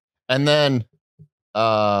why. And then,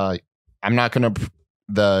 I'm not gonna.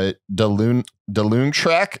 The Deloon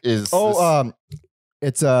track is.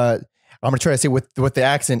 It's I'm gonna try to say with the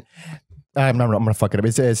accent. I'm gonna fuck it up.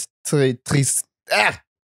 It says Tristes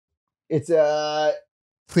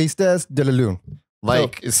de la Lune.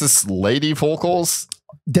 Like, is this lady vocals?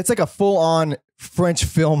 That's like a full on French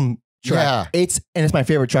film track. Yeah. It's my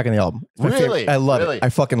favorite track in the album. It's my Really? favorite. I love it. I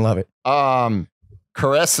fucking love it.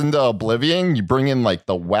 Caress into Oblivion, you bring in like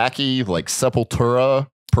the wacky like Sepultura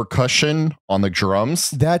percussion on the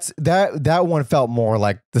drums. That one felt more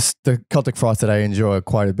like the Celtic Frost that I enjoy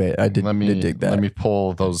quite a bit. I did dig that. Let me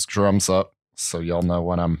pull those drums up so y'all know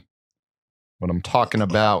what I'm talking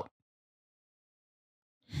about.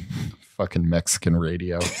 Fucking Mexican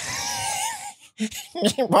radio.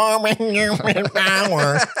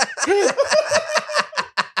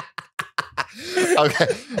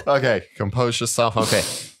 Okay, compose yourself. Okay,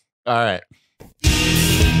 all right.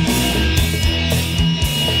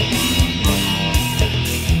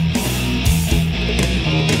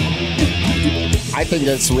 I think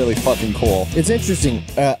that's really fucking cool. It's interesting,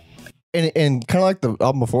 and kind of like the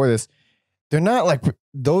album before this, they're not like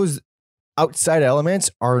those outside elements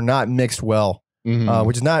are not mixed well,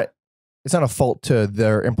 which is not. It's not a fault to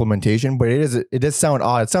their implementation, but it does sound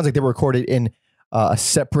odd. It sounds like they were recorded in a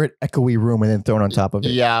separate echoey room and then thrown on top of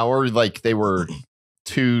it. Yeah, or like they were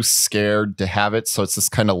too scared to have it, so it's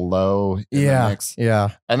just kind of low in the mix. Yeah.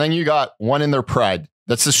 And then you got One in Their Pride.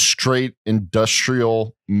 That's a straight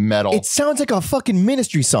industrial metal. It sounds like a fucking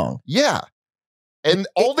Ministry song. Yeah. And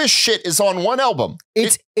all this shit is on one album.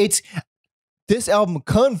 This album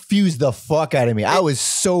confused the fuck out of me. I was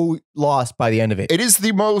so lost by the end of it. It is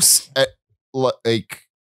the most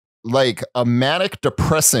like a manic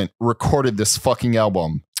depressant recorded this fucking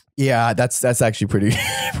album. Yeah, that's actually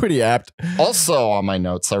pretty apt. Also on my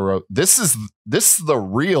notes I wrote, this is the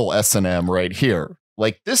real S&M right here.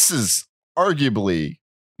 Like, this is arguably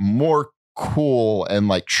more cool and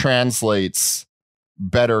like translates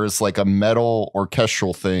better as like a metal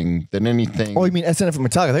orchestral thing than anything. Oh, you mean S&M from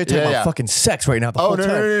Metallica? They're talking about fucking sex right now the whole time.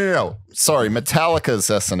 No. Sorry, Metallica's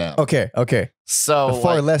S&M. Okay. So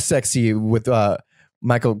far less sexy with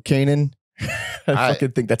Michael Kanan. I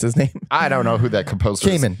fucking think that's his name. I don't know who that composer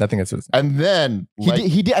is. Kamen, I think that's what it's. And then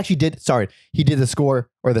he did the score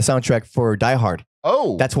or the soundtrack for Die Hard.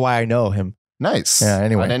 Oh, that's why I know him. Nice. Yeah.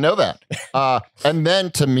 Anyway, I didn't know that. And then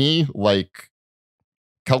to me, like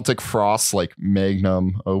Celtic Frost, like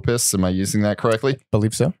magnum opus. Am I using that correctly?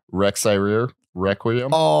 Believe so. Rex Ireer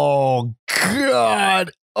Requiem. Oh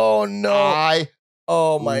God. Oh no. I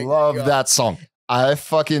love that song. I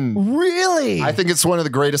fucking really. I think it's one of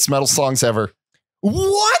the greatest metal songs ever.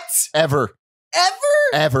 What? Ever.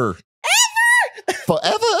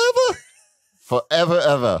 Forever.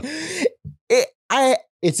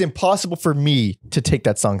 It's impossible for me to take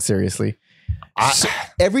that song seriously.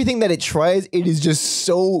 Everything that it tries, it is just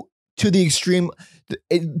so to the extreme.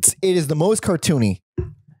 It is the most cartoony.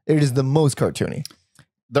 It is the most cartoony.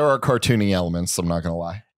 There are cartoony elements. I'm not gonna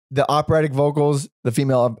lie. The operatic vocals, the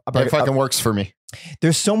female. It fucking works for me.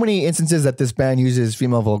 There's so many instances that this band uses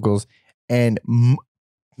female vocals, and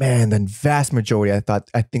man, the vast majority,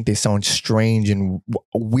 I think they sound strange and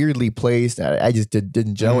weirdly placed. I just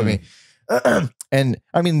didn't gel with me. And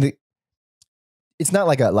I mean, it's not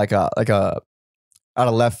like a out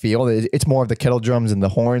of left field. It's more of the kettle drums and the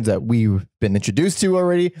horns that we've been introduced to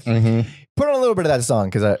already. Put on a little bit of that song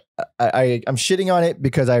because I'm shitting on it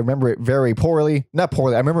because I remember it very poorly. Not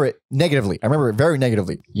poorly. I remember it negatively. I remember it very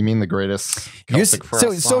negatively. You mean the greatest Celtic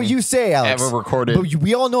Frost so you say, Alex, ever recorded? But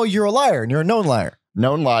we all know you're a liar and you're a known liar.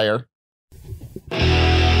 Known liar.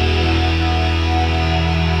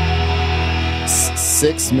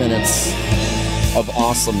 6 minutes of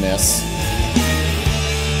awesomeness.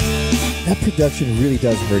 That production really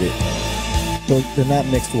does hurt it. They're not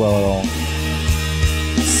mixed well at all.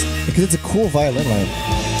 Because it's a cool violin line.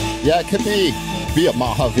 Yeah, it could be a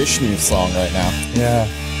Mahavishnu song right now. Yeah.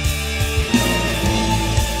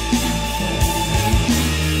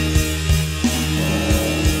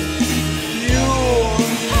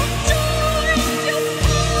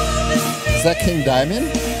 Is that King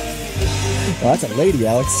Diamond? Oh, that's a lady,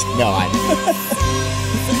 Alex. No, I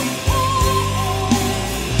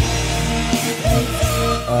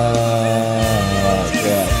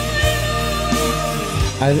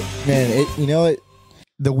Man, you know what?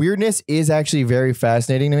 The weirdness is actually very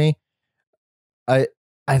fascinating to me. I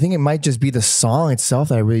think it might just be the song itself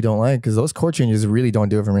that I really don't like because those chord changes really don't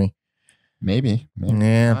do it for me. Maybe.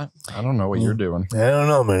 Yeah. I don't know what you're doing. I don't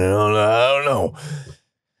know, man. I don't know.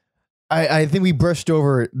 I think we brushed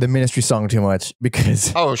over the Ministry song too much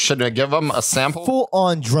because Should I give them a sample? full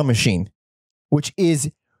on drum machine, which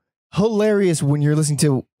is hilarious when you're listening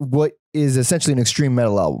to what is essentially an extreme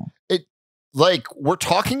metal album. Like, we're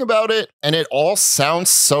talking about it and it all sounds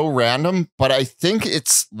so random, but I think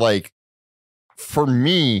it's like, for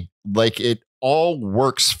me, like it all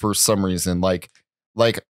works for some reason. Like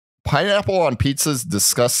pineapple on pizza is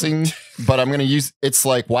disgusting, but I'm going to use, it's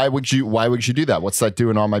like, why would you do that? What's that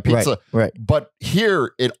doing on my pizza? Right. But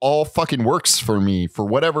here it all fucking works for me for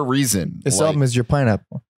whatever reason. This album is your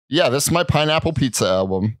pineapple. Yeah, this is my pineapple pizza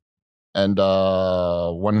album. And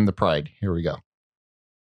One in the Pride. Here we go.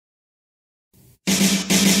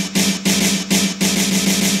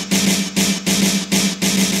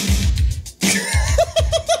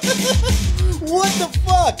 What the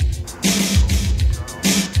fuck?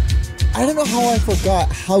 I don't know how I forgot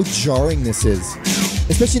how jarring this is,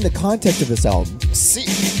 especially in the context of this album. See,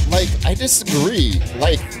 like, I disagree.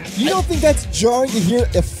 Like, You don't think that's jarring to hear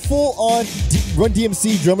a full-on Run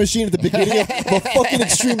DMC drum machine at the beginning of a fucking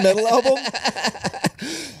extreme metal album?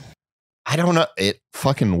 I don't know. It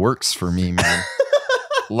fucking works for me, man.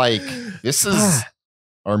 Like, this is,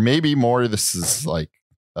 or maybe more, this is like,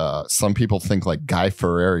 some people think like Guy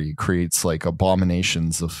Fieri creates like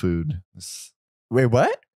abominations of food. Wait,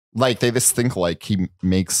 what? Like, they just think like he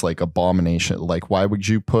makes like abomination. Like, why would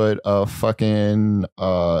you put a fucking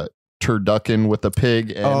turducken with a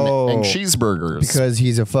pig and cheeseburgers? Because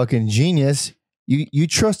he's a fucking genius. You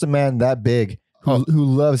trust a man that big who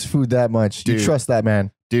loves food that much. Dude. You trust that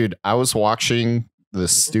man. Dude, I was watching the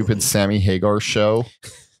stupid Sammy Hagar show,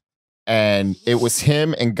 and it was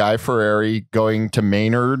him and Guy Fieri going to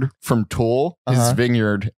Maynard from Tool, his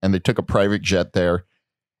vineyard, and they took a private jet there.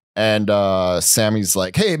 And Sammy's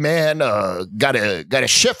like, "Hey man, got a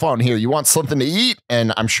chef on here. You want something to eat?"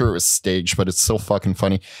 And I'm sure it was staged, but it's so fucking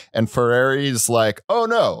funny. And Ferrari's like, "Oh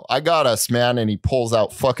no, I got us, man." And he pulls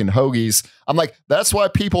out fucking hoagies. I'm like, that's why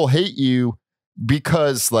people hate you,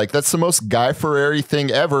 because like that's the most Guy Fieri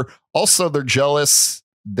thing ever. Also, they're jealous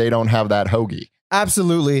they don't have that hoagie.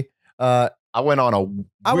 Absolutely. I went on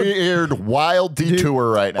a weird, wild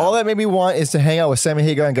detour right now. All that made me want is to hang out with Sammy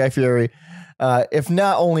Hagar and Guy Fieri. If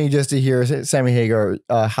not only just to hear Sammy Hagar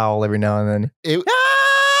howl every now and then.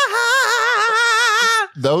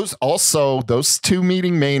 Those two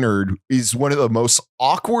meeting Maynard is one of the most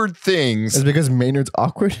awkward things. It's because Maynard's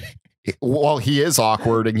awkward? Well, he is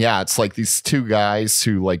awkward, and yeah, it's like these two guys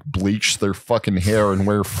who like bleach their fucking hair and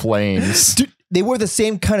wear flames. Dude, they wore the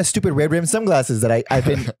same kind of stupid red rim sunglasses that I've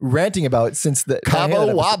been ranting about since the Cabo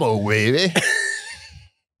Wabo, baby.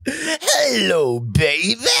 Hello,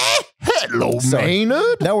 baby. Hello,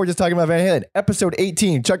 Maynard. Now we're just talking about Van Halen. Episode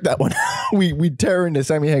 18. Check that one. we tear into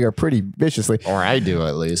Sammy Hagar pretty viciously. Or I do,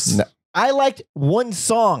 at least. No, I liked one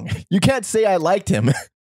song. You can't say I liked him.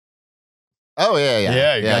 Oh,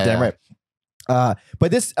 yeah. You're goddamn right.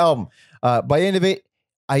 But this album, by the end of it,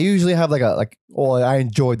 I usually have I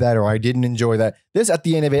enjoyed that or I didn't enjoy that. This, at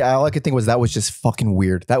the end of it, all I could think was that was just fucking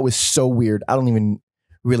weird. That was so weird. I don't even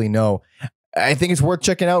really know. I think it's worth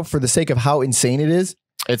checking out for the sake of how insane it is.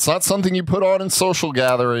 It's not something you put on in social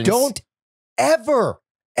gatherings. Don't ever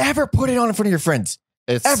put it on in front of your friends.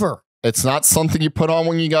 Ever. It's not something you put on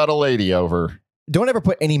when you got a lady over. Don't ever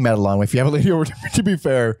put any metal on if you have a lady over, to be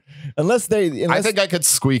fair. Unless I think I could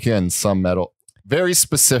squeak in some metal. Very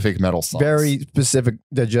specific metal songs. Very specific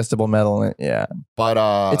digestible metal. Yeah.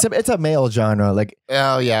 But it's a male genre. Like,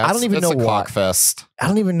 oh yeah, I don't even know a why. cockfest. I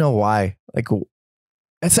don't even know why. Like,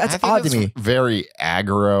 that's odd to me. Very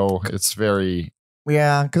aggro. It's very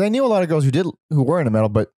Yeah, because I knew a lot of girls who were into metal,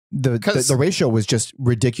 but the ratio was just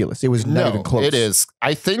ridiculous. It was not even close. It is.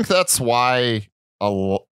 I think that's why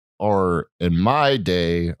or in my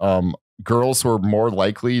day, girls were more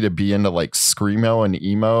likely to be into like screamo and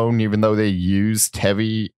emo, and even though they used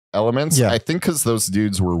heavy elements. Yeah. I think because those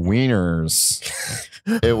dudes were wieners,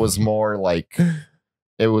 it was more like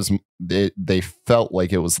they felt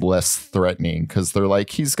like it was less threatening because they're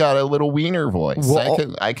like, he's got a little wiener voice.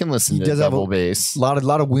 Well, I can listen to double bass. A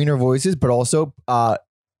lot of wiener voices, but also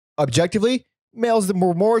objectively, males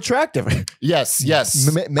were more attractive. Yes. I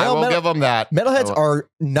will give them that. Metalheads are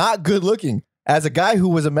not good looking. As a guy who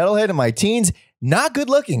was a metalhead in my teens, not good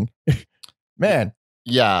looking. Man.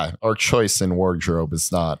 Yeah, our choice in wardrobe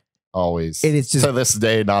is not always, it is just, to this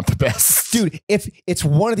day, not the best. Dude, if it's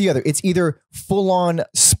one or the other, it's either full-on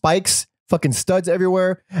spikes, fucking studs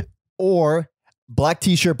everywhere, or black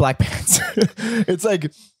t-shirt, black pants. It's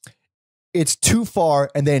like, it's too far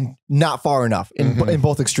and then not far enough in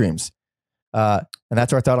both extremes. And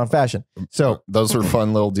that's our thought on fashion. So those are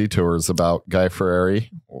fun little detours about Guy Fieri,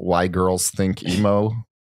 why girls think emo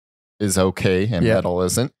is okay and metal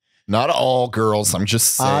isn't. Not all girls, I'm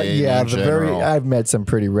just saying. Yeah, I've met some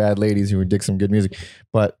pretty rad ladies who would dig some good music.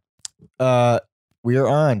 But we are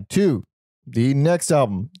on to the next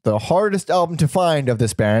album, the hardest album to find of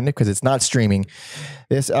this band because it's not streaming.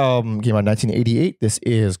 This album came out in 1988. This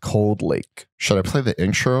is Cold Lake. Should I play the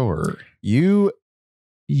intro or you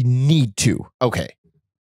need to? Okay.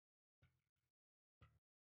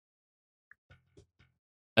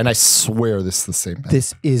 And I swear this is the same band.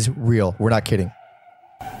 This is real. We're not kidding.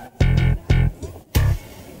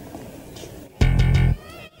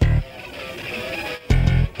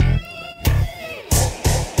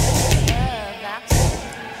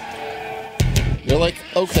 You're like,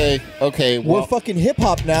 okay. Well, we're fucking hip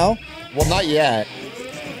hop now. Well, not yet.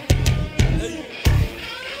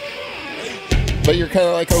 But you're kind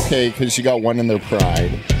of like, okay, because you got one in their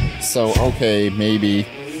pride. So, okay, maybe.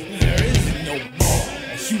 There is no more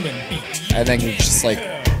human beat. And then you're just like,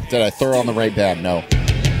 did I throw on the right band? No.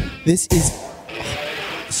 This is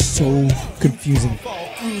so confusing. Fall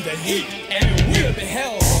through the heat and we'll be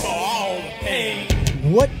held for all the pain.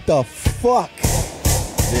 What the fuck?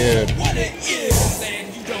 Dude. What it is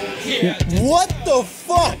and you don't hear. What the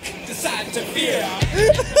fuck? Decide to fear.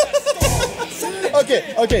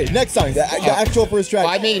 Okay, next song. The actual first track.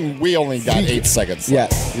 I mean, we only got 8 seconds. Yeah.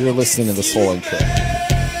 You're listening to this whole intro.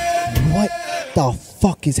 What the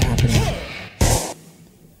fuck is happening?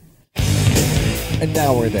 And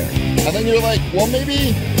now we're there. And then you're like, well,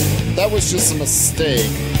 maybe that was just a mistake.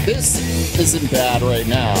 This isn't bad right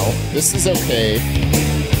now. This is okay.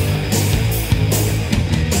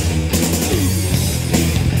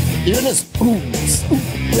 Even his booms,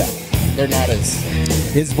 they're not as...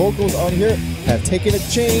 His vocals on here have taken a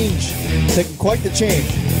change. Taken quite the change.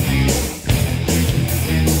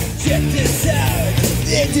 Check this out.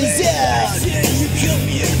 Check this out. You kill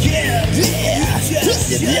me again.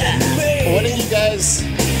 What are you guys...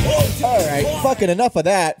 All right, fucking enough of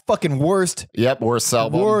that. Fucking worst. Yep, worst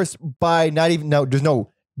album. Worst by not even... No, there's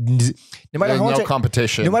no... No matter how much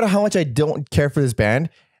competition. No matter how much I don't care for this band,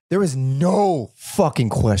 there is no fucking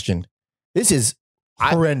question. This is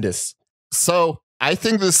horrendous. So I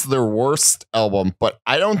think this is their worst album, but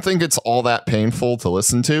I don't think it's all that painful to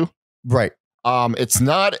listen to. Right. It's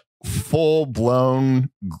not full blown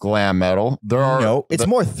glam metal. It's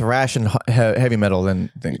more thrash and heavy metal than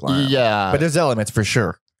glam. Yeah, but there's elements for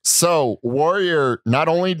sure. So Warrior, not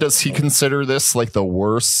only does he consider this like the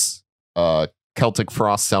worst Celtic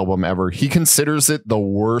Frost album ever, he considers it the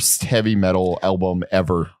worst heavy metal album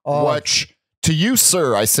ever. Which, to you,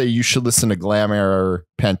 sir, I say you should listen to glam era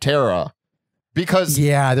Pantera. Because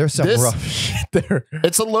there's some rough shit there.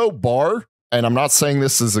 It's a low bar, and I'm not saying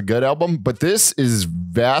this is a good album, but this is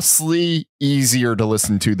vastly easier to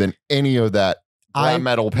listen to than any of that glam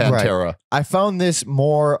metal Pantera. Right. I found this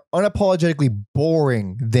more unapologetically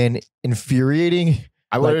boring than infuriating.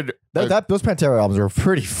 Those Pantera albums were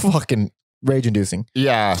pretty fucking rage-inducing.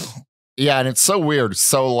 Yeah, and it's so weird.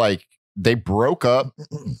 So like they broke up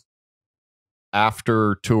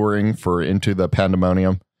after touring for Into the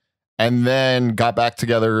Pandemonium, and then got back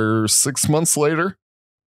together 6 months later.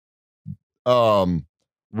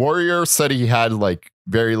 Warrior said he had like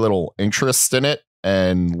very little interest in it,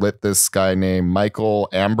 and lit this guy named Michael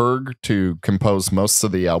Amberg to compose most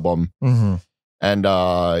of the album. Mm-hmm. And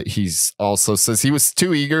he's also says he was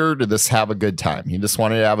too eager to just have a good time. He just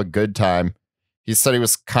wanted to have a good time. He said he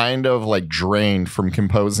was kind of like drained from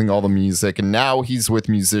composing all the music, and now he's with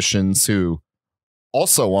musicians who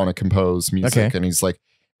also want to compose music. Okay. And he's like,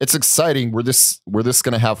 it's exciting. We're just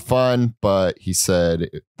going to have fun. But he said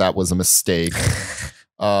that was a mistake.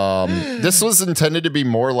 This was intended to be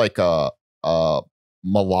more like a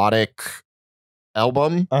melodic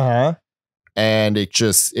album. Uh-huh. And it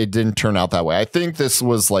didn't turn out that way. I think this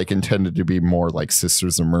was like intended to be more like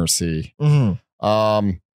Sisters of Mercy. Mm-hmm.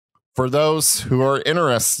 For those who are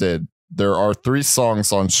interested, there are 3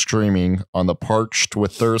 songs on streaming on the Parched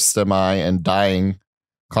with Thirst Am I and Dying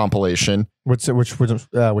compilation. Which songs?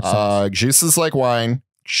 Juices Like Wine,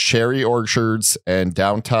 Cherry Orchards, and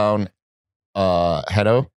Downtown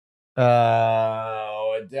Hedo.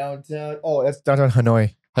 Downtown. Oh, that's downtown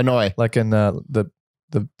Hanoi. Like in the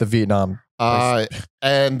Vietnam.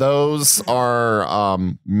 And those are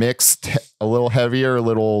mixed a little heavier, a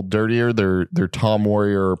little dirtier. They're Tom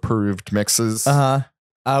Warrior approved mixes. I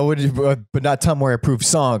would, but not Tom Warrior approved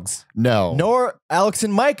songs. No, nor Alex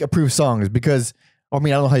and Mike approved songs because I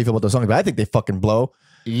mean I don't know how you feel about those songs, but I think they fucking blow.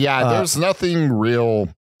 Yeah, there's nothing real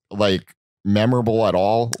like memorable at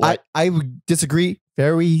all. Like, I would disagree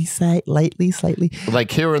very slightly.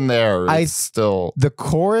 Like here and there, it's still the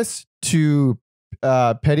chorus to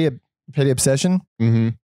Petty Obsession. Mm-hmm.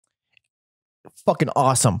 Fucking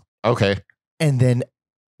awesome. Okay. And then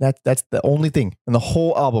that's the only thing in the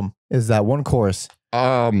whole album is that one chorus.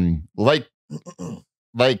 Like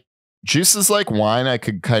Juices Like Wine, I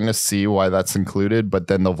could kind of see why that's included, but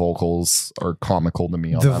then the vocals are comical to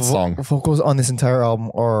me on that song. Vocals on this entire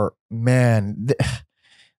album are, man,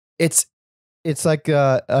 it's like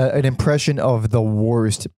an impression of the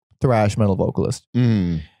worst thrash metal vocalist.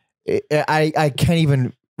 I can't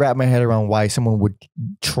even wrap my head around why someone would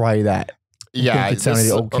try that. Yeah, it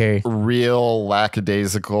sounded okay. Real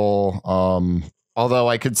lackadaisical. Although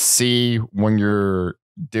I could see when you're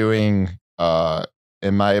doing,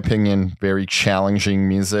 in my opinion, very challenging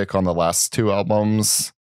music on the last 2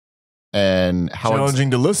 albums, and how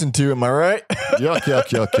challenging to listen to. Am I right?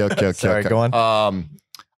 Yuck. Sorry, go on.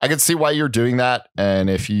 I could see why you're doing that, and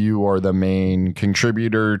if you are the main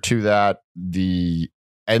contributor to that,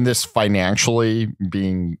 and this financially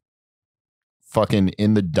being fucking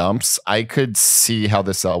in the dumps, I could see how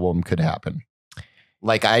this album could happen.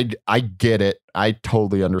 Like I get it. I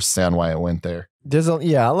totally understand why it went there. There's a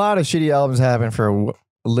lot of shitty albums happen for a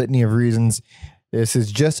litany of reasons. This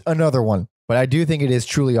is just another one, but I do think it is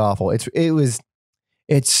truly awful. It's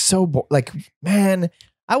so like, man,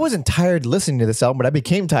 I wasn't tired listening to this album, but I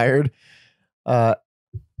became tired.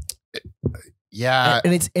 Yeah,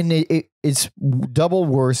 and it's double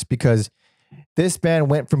worse because this band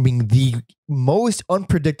went from being the most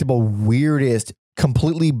unpredictable, weirdest,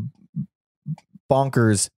 completely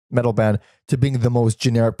bonkers metal band to being the most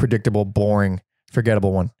generic, predictable, boring,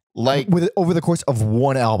 forgettable one. Like over the course of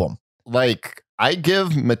one album. Like I give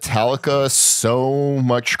Metallica so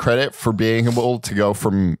much credit for being able to go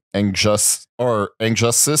from Injustice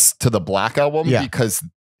to the Black Album because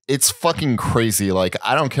it's fucking crazy. Like,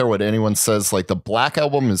 I don't care what anyone says. Like, the Black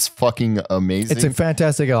Album is fucking amazing. It's a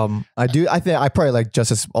fantastic album. I think I probably like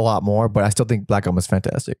Justice a lot more, but I still think Black Album is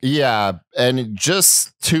fantastic. Yeah, and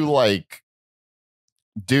just to like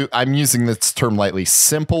I'm using this term lightly,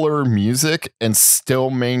 simpler music and still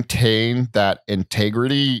maintain that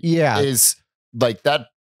integrity. Yeah, is like that.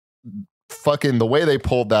 Fucking the way they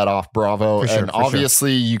pulled that off, bravo. And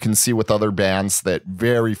obviously you can see with other bands that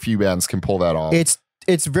very few bands can pull that off.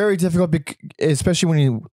 It's very difficult, especially when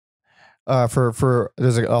you for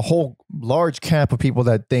there's a whole large camp of people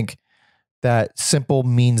that think that simple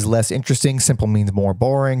means less interesting, simple means more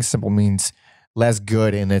boring, simple means less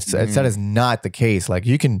good, and that is not the case. Like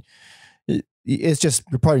it's just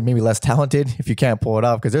you're probably maybe less talented if you can't pull it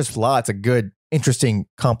off because there's lots of good, interesting,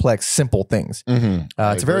 complex, simple things.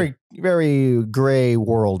 It's a very, very gray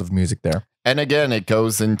world of music there. And again, it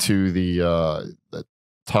goes into the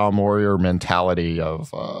Tom Warrior mentality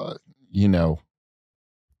of,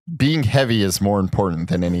 being heavy is more important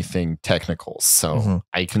than anything technical. So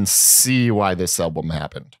I can see why this album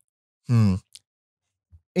happened. In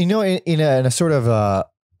a sort of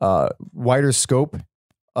wider scope,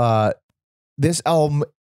 this album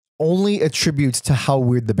only attributes to how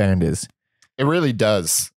weird the band is. It really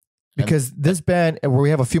does. Because this band, where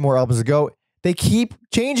we have a few more albums to go, they keep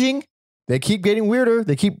changing. They keep getting weirder.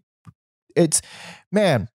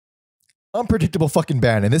 Unpredictable fucking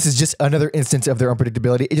band. And this is just another instance of their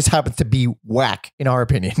unpredictability. It just happens to be whack, in our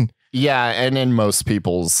opinion. Yeah, and in most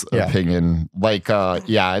people's opinion, like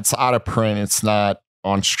it's out of print. It's not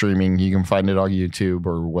on streaming. You can find it on YouTube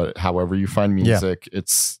or however you find music.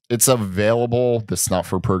 It's available. It's not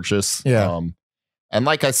for purchase. Yeah. And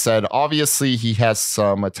like I said, obviously he has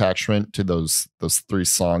some attachment to those 3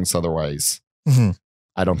 songs. Otherwise,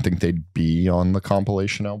 I don't think they'd be on the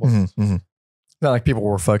compilation album. Not like people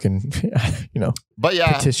were fucking, but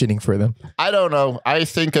petitioning for them. I don't know. I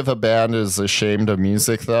think if a band is ashamed of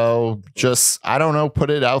music, though, just, I don't know, put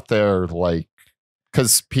it out there, like,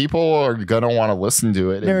 because people are going to want to listen to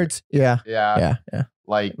it. Nerds. Yeah.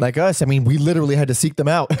 Like us. I mean, we literally had to seek them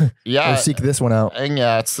out. Yeah. Or seek this one out. And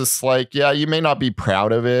it's just like, you may not be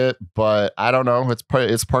proud of it, but I don't know.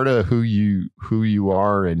 It's part of who you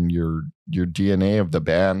are and your DNA of the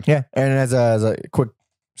band. Yeah. And as a quick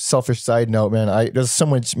selfish side note, man, there's so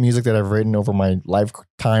much music that I've written over my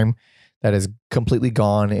lifetime that is completely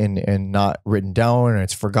gone and not written down, and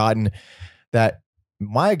it's forgotten. That,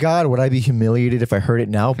 my God, would I be humiliated if I heard it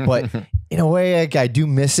now? But in a way, like, I do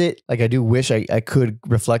miss it. Like, I do wish I could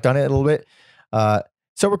reflect on it a little bit.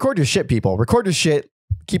 So record your shit, people. Record your shit.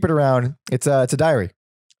 Keep it around. It's a diary.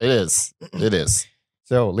 It is.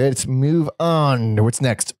 So let's move on. What's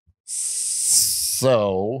next?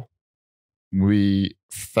 So we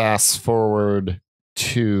fast forward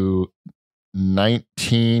to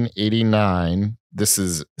 1989. It's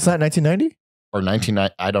not 1990 or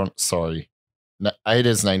 1990. It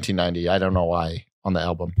is 1990. I don't know why on the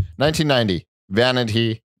album. 1990.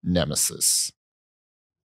 Vanity, Nemesis.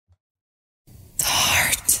 The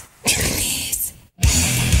heart, please.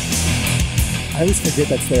 I always forget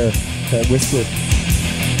that's there to whisper.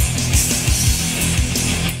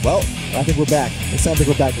 Well, I think we're back. It sounds like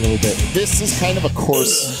we're back a little bit. This is kind of a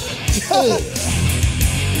course. It's kind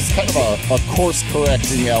of a course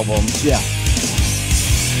correcting album. Yeah.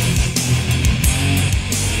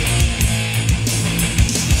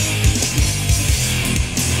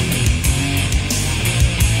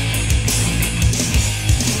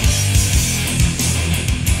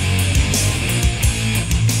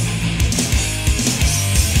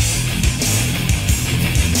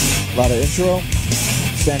 A lot of intro.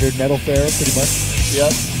 Standard metal fare, pretty much.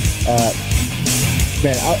 Yep.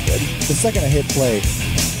 Man, the second I hit play,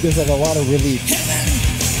 there's like a lot of relief.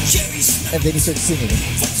 And then he starts singing.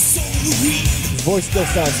 His voice still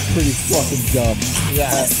sounds pretty fucking dumb.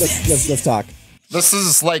 Yeah. Let's talk. This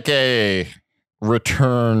is like a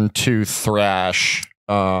return to thrash.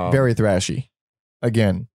 Very thrashy.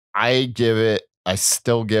 Again. I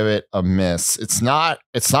still give it a miss. It's not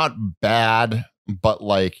bad, but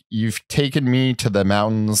like, you've taken me to the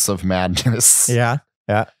mountains of madness. Yeah.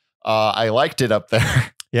 I liked it up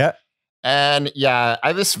there. Yeah. And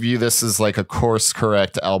I just view this as like a course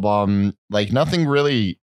correct album. Like, nothing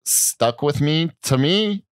really stuck with me. To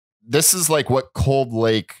me, this is like what Cold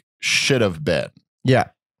Lake should have been. Yeah.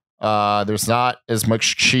 There's not as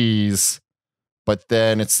much cheese, but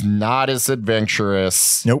then it's not as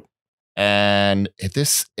adventurous. Nope. And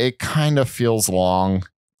it kind of feels long.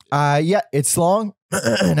 Yeah, it's long,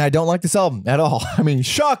 and I don't like this album at all. I mean,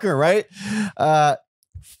 shocker, right?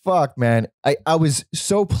 Fuck, man. I was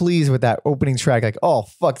so pleased with that opening track. Like, oh,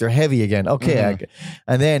 fuck, they're heavy again. Okay.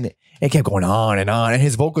 And then it kept going on, and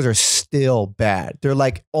his vocals are still bad. They're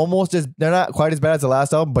like they're not quite as bad as the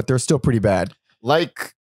last album, but they're still pretty bad.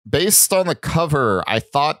 Like, based on the cover, I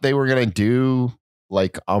thought they were going to do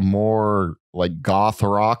like a more like goth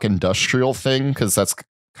rock industrial thing, because that's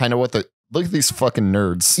kind of what look at these fucking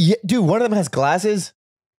nerds. Yeah, dude, one of them has glasses.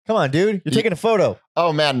 Come on, dude. You're taking a photo.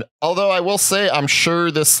 Oh, man. Although I will say, I'm sure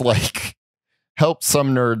this like helped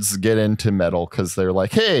some nerds get into metal, because they're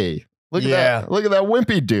like, hey, look at that. Look at that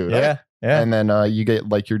wimpy dude. Yeah. Yeah. And then you get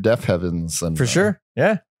like your Deaf Heavens. And for sure.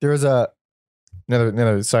 Yeah. There was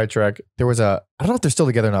another sidetrack. There was I don't know if they're still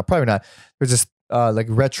together or not. Probably not. There's this like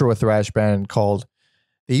retro thrash band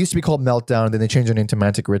they used to be called Meltdown. And then they changed their name to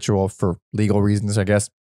Mantic Ritual for legal reasons, I guess.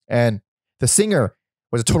 And the singer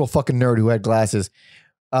was a total fucking nerd who had glasses.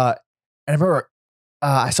 And I remember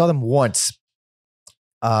I saw them once,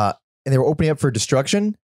 and they were opening up for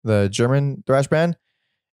Destruction, the German thrash band,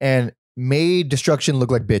 and made Destruction look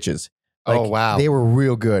like bitches. Like, oh, wow. They were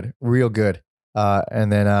real good.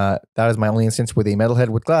 And then that was my only instance with a metalhead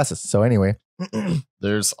with glasses. So anyway.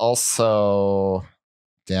 There's also,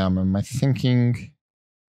 damn, who am I thinking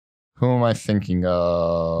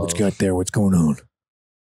of? What you got there? What's going on?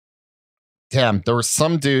 Damn, there was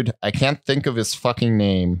some dude, I can't think of his fucking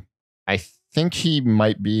name. I think he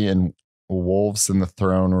might be in Wolves in the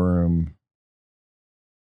Throne Room.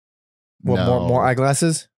 What, No. more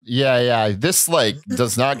eyeglasses? Yeah. This like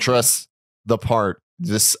does not dress the part.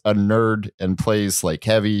 just a nerd and plays like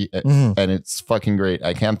heavy, and it's fucking great.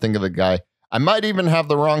 I can't think of the guy. I might even have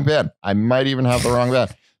the wrong band.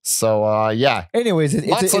 So yeah. Anyways,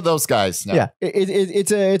 lots of those guys now. Yeah,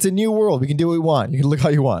 it's a new world. We can do what we want. You can look how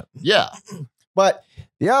you want. Yeah. But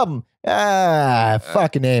the album,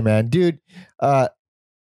 fucking A, man, dude. I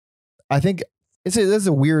think this is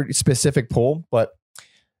a weird specific poll, but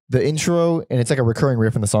the intro, and it's like a recurring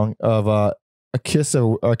riff in the song of a kiss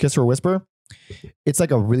or a whisper. It's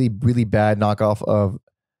like a really, really bad knockoff of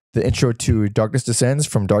the intro to Darkness Descends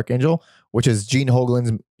from Dark Angel, which is Gene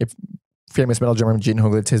Hoglan's famous metal drummer. Gene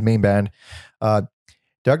Hoglan, it's his main band.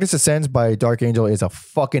 Darkness Descends by Dark Angel is a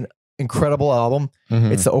fucking incredible album.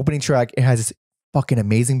 It's the opening track. It has this fucking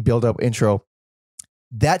amazing build-up intro.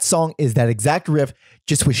 That song is that exact riff,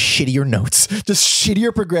 just with shittier notes, just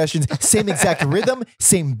shittier progressions, same exact rhythm,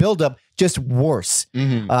 same build-up, just worse.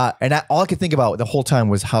 And all I could think about the whole time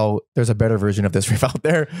was how there's a better version of this riff out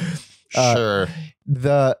there. Sure.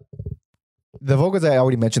 The vocals I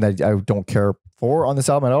already mentioned that I don't care for on this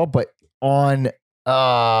album at all, but on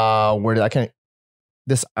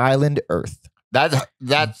This Island Earth.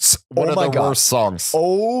 That's one of the worst songs.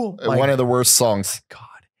 One of the worst songs. God,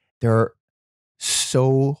 they're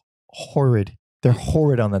so horrid. They're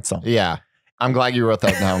horrid on that song. Yeah, I'm glad you wrote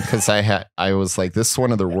that down because I was like, this is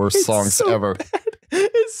one of the worst songs so ever. Bad.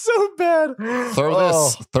 It's so bad.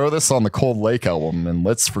 Throw this on the Cold Lake album and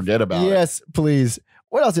let's forget about it. Yes, please.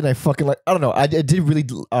 What else did I fucking like? I don't know. I did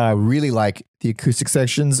really like the acoustic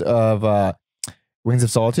sections of Wings of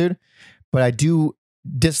Solitude, but I do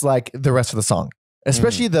dislike the rest of the song,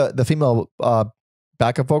 especially the female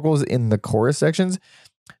backup vocals in the chorus sections.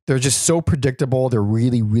 They're just so predictable. They're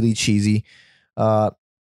really, really cheesy. I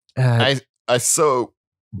so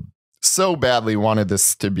badly wanted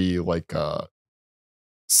this to be like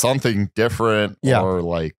something different, or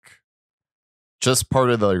like just part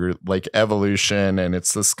of the like evolution. And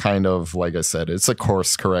it's this kind of, like I said, it's a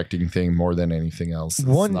course correcting thing more than anything else.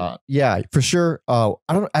 Yeah, for sure.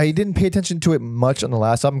 I didn't pay attention to it much on the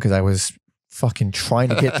last album because I was fucking trying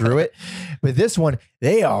to get through it. But this one,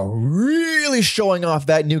 they are really showing off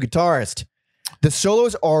that new guitarist. The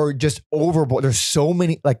solos are just overboard. There's so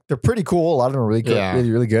many, like, they're pretty cool. A lot of them are really good,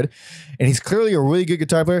 really good. And he's clearly a really good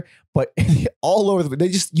guitar player, but all over they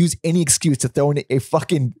just use any excuse to throw in a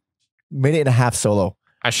fucking minute and a half solo.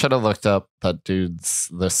 I should have looked up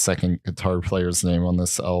the second guitar player's name on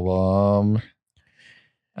this album.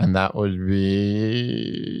 And that would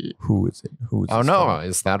be... Who is it? Oh, no.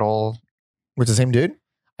 Is that all? It's the same dude?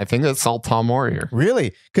 I think it's all Tom Warrior.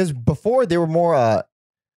 Really? Because before they were more...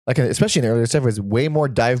 like especially in the earlier stuff, it was way more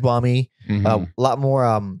dive bomby, a lot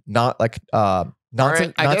more not like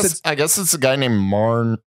nonsense. Right, I guess it's a guy named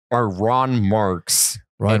Ron Marks.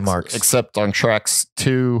 Marks, except on tracks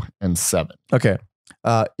 2 and 7. Okay,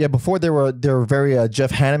 before they were very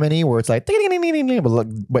Jeff Hanneman-y, where it's like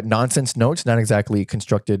but nonsense notes, not exactly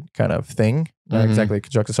constructed kind of thing, not exactly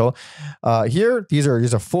constructed solo. Here, these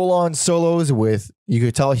are full on solos with, you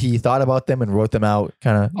could tell he thought about them and wrote them out,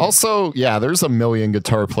 kind of. Also, there's a million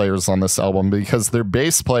guitar players on this album because their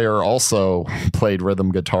bass player also played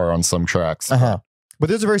rhythm guitar on some tracks. But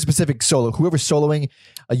there's a very specific solo. Whoever's soloing,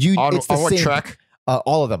 it's the on what same track?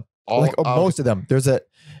 All of them, most of them.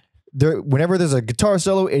 Whenever there's a guitar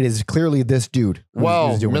solo, it is clearly this dude.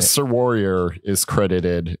 Well, Mr. Warrior is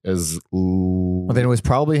credited as. Well, then it was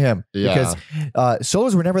probably him, because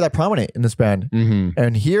solos were never that prominent in this band,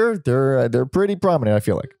 and here they're pretty prominent. I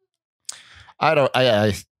feel like.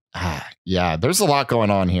 There's a lot going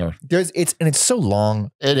on here. It's so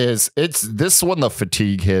long. It is. It's this one the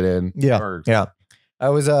fatigue hit in. Yeah. I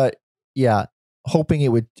was hoping it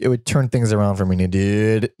would turn things around for me, and it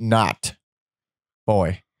did not.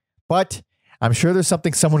 Boy. But I'm sure there's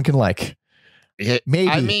something someone can like. Maybe.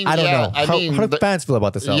 I don't know. How do fans feel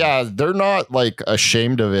about this album? Yeah, they're not like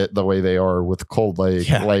ashamed of it the way they are with Cold Lake.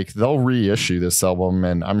 Yeah. Like, they'll reissue this album,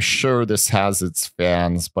 and I'm sure this has its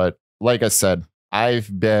fans. But like I said,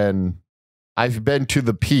 I've been to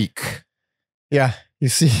the peak. Yeah,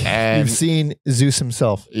 you've seen Zeus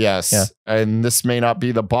himself. Yes, yeah. And this may not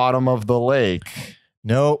be the bottom of the lake.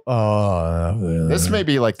 No, this may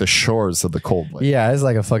be like the shores of the cold lake. Yeah, it's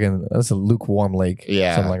like that's a lukewarm lake.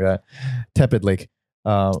 Yeah, something like that. Tepid lake.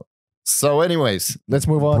 So, anyways, let's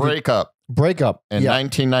move on. Break up in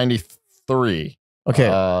 1993. Okay,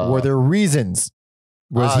 were there reasons?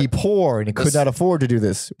 Was he poor and he could not afford to do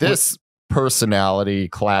this? This personality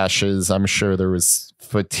clashes. I'm sure there was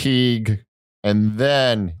fatigue, and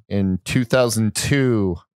then in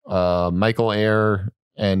 2002, Michael Ayer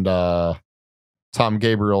and Tom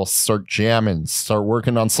Gabriel start jamming, start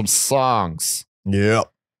working on some songs. Yeah.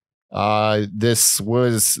 This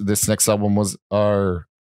next album was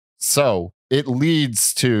so it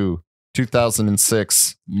leads to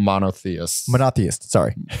 2006 Monotheist. Monotheist.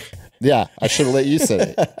 Sorry. Yeah, I should have let you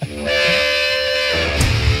say it.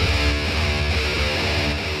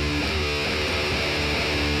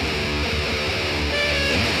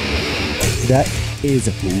 That is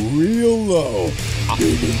real low.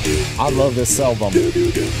 I love this album.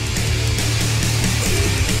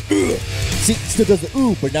 See, still does the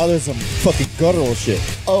ooh, but now there's some fucking guttural shit.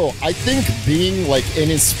 Oh, I think being like in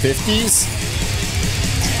his 50s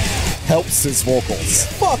helps his vocals.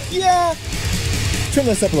 Fuck yeah! Turn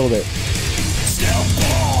this up a little bit.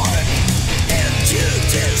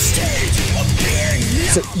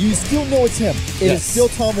 So you still know it's him. It is still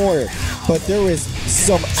Tom Warrior, but there is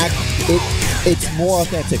some it's more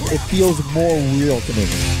authentic. It feels more real to me.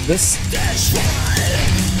 This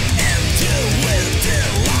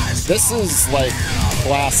is like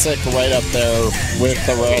classic right up there with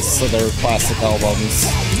the rest of their classic albums.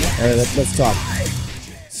 All right, let's talk.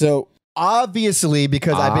 So obviously,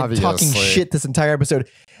 because I've been talking shit this entire episode,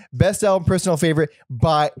 best album, personal favorite,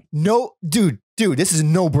 but no, dude, this is a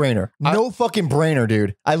no-brainer. No fucking brainer,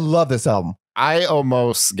 dude. I love this album. I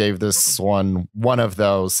almost gave this one of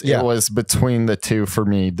those. Yeah. It was between the two for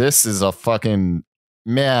me. This is a fucking,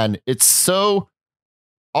 man, it's so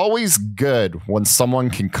always good when someone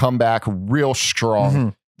can come back real strong. Mm-hmm.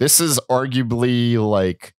 This is arguably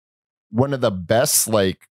like one of the best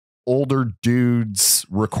like older dudes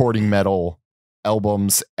recording metal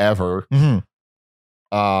albums ever. Mm-hmm.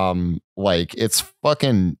 Like it's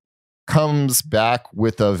fucking comes back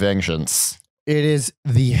with a vengeance. It is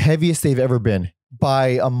the heaviest they've ever been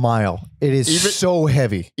by a mile. It is so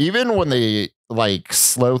heavy. Even when they like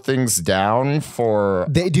slow things down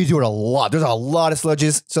they do it a lot. There's a lot of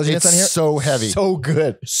sludges on here. So heavy. So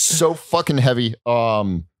good. So fucking heavy.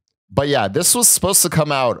 But yeah, this was supposed to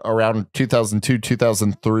come out around 2002,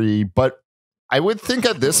 2003. But I would think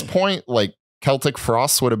at this point, like Celtic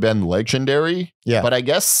Frost would have been legendary. Yeah. But I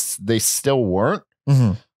guess they still weren't.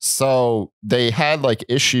 Mm-hmm. So they had like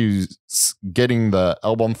issues getting the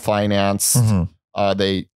album financed.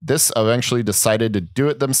 Mm-hmm. This eventually decided to do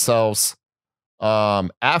it themselves.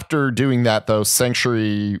 After doing that, though,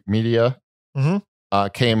 Sanctuary Media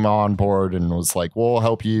came on board and was like, "We'll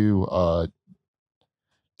help you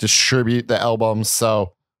distribute the album."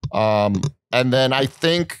 So, and then I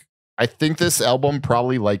think this album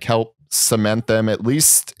probably like helped cement them, at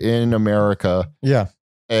least in America,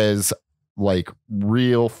 as like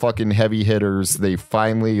real fucking heavy hitters. They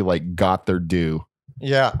finally like got their due.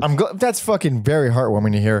 Yeah, that's fucking very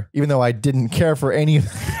heartwarming to hear, even though I didn't care for any of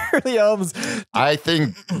the early albums. I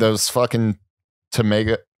think those fucking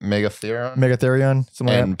Mega Therion,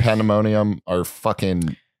 and Pandemonium are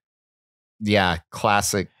fucking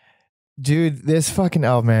classic. Dude, this fucking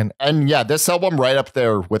album, man. And yeah, this album right up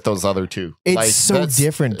there with those other two. It's like, so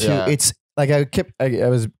different too. Yeah. It's like I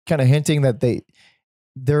was kind of hinting that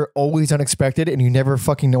they're always unexpected and you never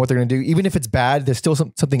fucking know what they're going to do. Even if it's bad, there's still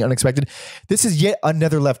something unexpected. This is yet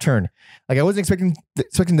another left turn. Like I wasn't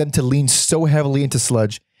expecting them to lean so heavily into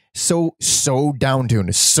sludge, so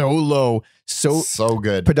down-tuned, so low, so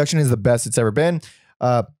good. Production is the best it's ever been.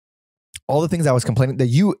 All the things I was complaining that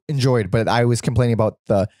you enjoyed, but I was complaining about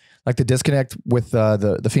the disconnect with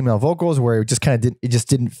the female vocals, where it just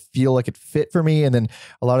didn't feel like it fit for me. And then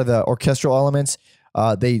a lot of the orchestral elements,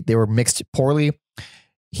 they were mixed poorly.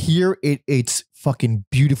 Here it's fucking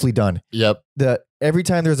beautifully done. Yep. Every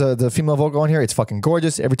time there's the female vocal on here, it's fucking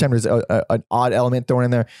gorgeous. Every time there's an odd element thrown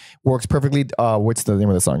in there, works perfectly. What's the name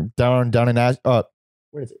of the song? Down in Ash.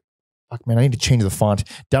 Where is it? Fuck man, I need to change the font.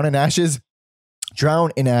 Down in Ashes.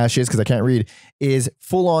 Drown in Ashes, because I can't read, is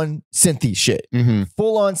full on synthy shit. Mm-hmm.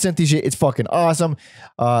 Full on synthy shit. It's fucking awesome.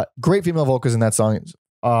 Great female vocals in that song.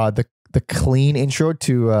 The clean intro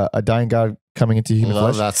to A Dying God Coming Into Human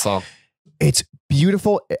Love Flesh. that song. It's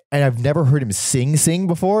beautiful, and I've never heard him sing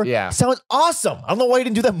before. Yeah. Sounds awesome. I don't know why he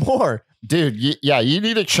didn't do that more. Dude, you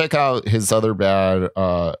need to check out his other band,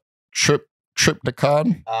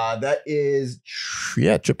 Triptychon. That is,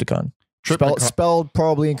 Triptychon. Spelled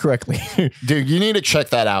probably incorrectly. Dude, you need to check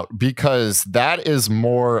that out because that is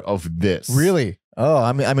more of this. Really? Oh,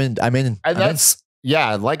 I'm in. And that's,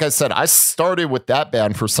 yeah, like I said, I started with that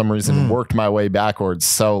band for some reason and worked my way backwards.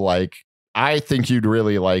 So, like, I think you'd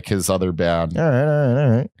really like his other band. All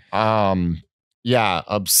right. Yeah,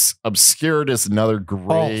 Obscured is another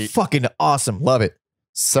great. Oh, fucking awesome. Love it.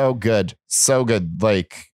 So good. So good.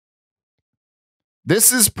 Like,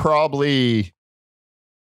 this is probably,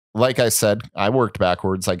 like I said, I worked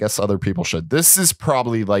backwards. I guess other people should. This is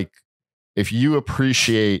probably like, if you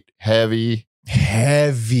appreciate heavy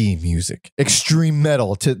heavy music, extreme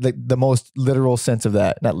metal to the most literal sense of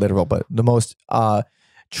that. Not literal, but the most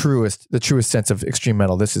truest sense of extreme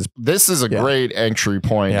metal. This is a great entry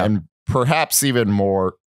point, and perhaps even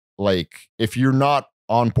more like if you're not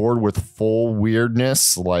on board with full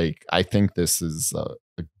weirdness, like I think this is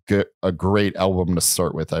a great album to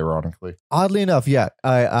start with. Ironically, oddly enough,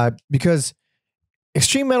 I because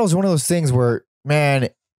extreme metal is one of those things where, man,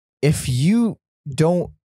 if you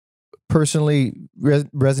don't personally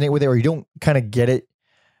resonate with it, or you don't kind of get it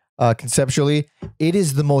conceptually, it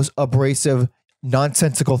is the most abrasive,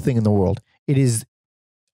 nonsensical thing in the world. It is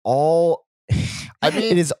all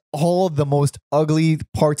it is all the most ugly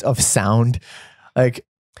parts of sound.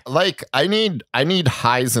 Like I need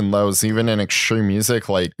highs and lows even in extreme music.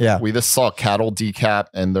 Like we just saw Cattle Decap,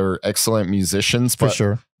 and they're excellent musicians, but, for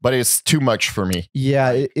sure. But it's too much for me.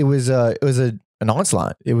 Yeah, it was an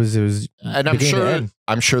onslaught. It was, and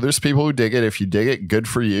I'm sure there's people who dig it. If you dig it, good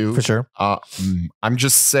for you, for sure. I'm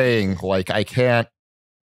just saying, like, I can't,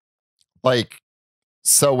 like,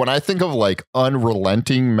 so when I think of like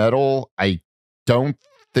unrelenting metal, I don't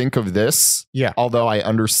think of this. Yeah. Although I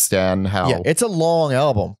understand how. Yeah, it's a long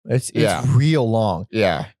album. It's real long.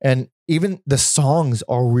 Yeah. And even the songs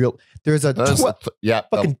are real. There's a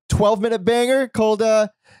 12-minute banger called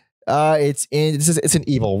it's an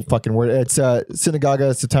evil fucking word. It's Synagoga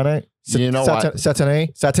Satana. You know what?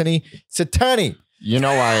 Satani. You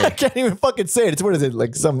know why? I can't even fucking say it. It's what is it?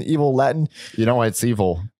 Like some evil Latin. You know why it's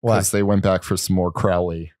evil? Because they went back for some more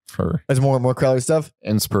Crowley There's more Crowley stuff.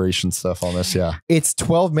 Inspiration stuff on this. Yeah. It's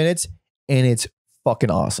 12 minutes and it's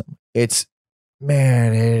fucking awesome. It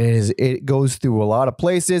goes through a lot of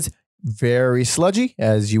places. Very sludgy,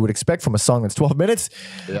 as you would expect from a song that's 12 minutes.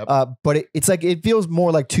 Yep. But it's like, it feels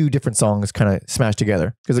more like two different songs kind of smashed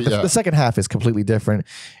together, because the second half is completely different.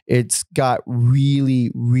 It's got really,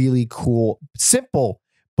 really cool, simple,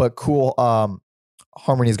 but cool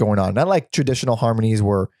harmonies going on. Not like traditional harmonies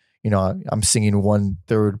where, I'm singing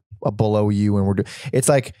 1/3 below you and it's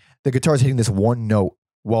like the guitar's hitting this one note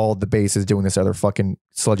while the bass is doing this other fucking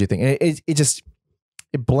sludgy thing. And it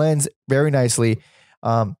blends very nicely.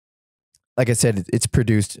 Like I said, it's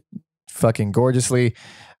produced fucking gorgeously.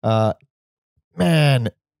 Man,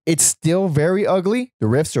 it's still very ugly. The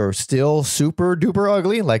riffs are still super duper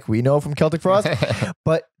ugly, like we know from Celtic Frost,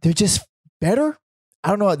 but they're just better. I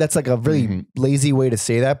don't know. That's like a really lazy way to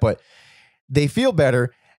say that, but they feel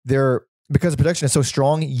better. Because the production is so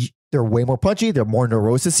strong, they're way more punchy. They're more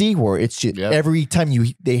neurosis-y, where it's just every time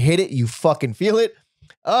they hit it, you fucking feel it.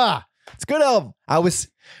 It's a good album. I was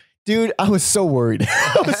so worried.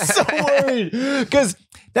 I was so worried because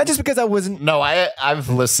I wasn't. No, I've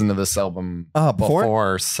listened to this album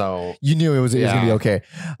before, so you knew it was gonna be okay.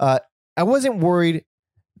 I wasn't worried.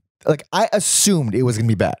 Like, I assumed it was gonna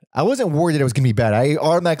be bad. I wasn't worried that it was gonna be bad. I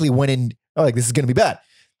automatically went in, this is gonna be bad.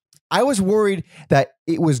 I was worried that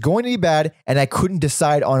it was going to be bad, and I couldn't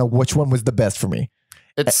decide on which one was the best for me.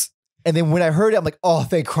 And then when I heard it, I'm like, oh,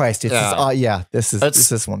 thank Christ. It's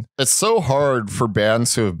this one. It's so hard for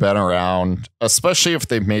bands who have been around, especially if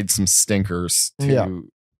they've made some stinkers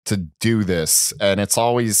to do this. And it's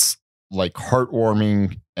always like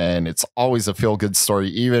heartwarming, and it's always a feel good story,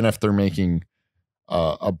 even if they're making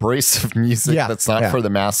abrasive music that's not for the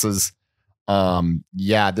masses.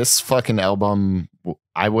 This fucking album,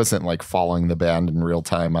 I wasn't like following the band in real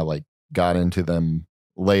time. I like got into them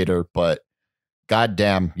later, but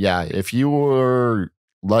goddamn, if you were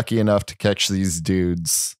lucky enough to catch these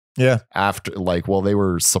dudes after, like, while they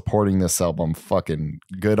were supporting this album, fucking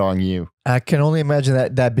good on you. I can only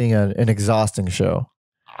imagine that being an exhausting show.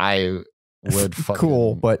 I would fucking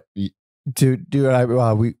cool, but dude,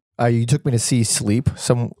 you took me to see Sleep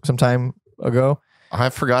some time ago. I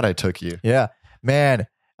forgot I took you. Yeah, man.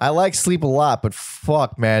 I like Sleep a lot, but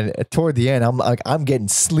fuck, man. Toward the end, I'm getting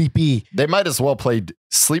sleepy. They might as well play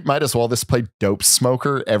Sleep. Might as well just play Dope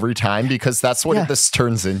Smoker every time, because that's what this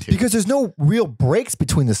turns into. Because there's no real breaks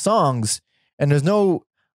between the songs, and there's no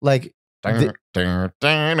like. They got Dragonaut.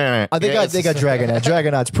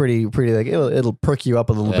 Dragonaut's pretty like it'll perk you up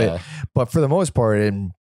a little bit, but for the most part,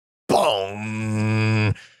 and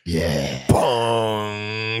boom,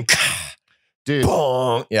 boom, dude,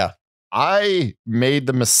 boom, I made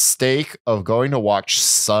the mistake of going to watch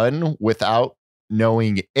Sun without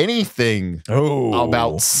knowing anything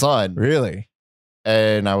about Sun. Really?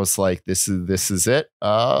 And I was like, this is it.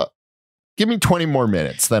 Give me 20 more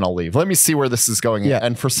minutes, then I'll leave. Let me see where this is going. Yeah.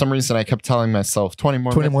 And for some reason, I kept telling myself 20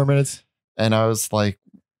 more minutes. And I was like,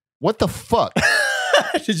 what the fuck?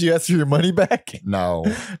 Did you ask for your money back? No.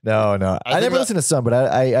 I never listen to Sun, but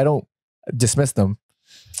I don't dismiss them.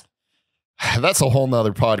 That's a whole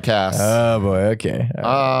nother podcast. Oh boy. Okay.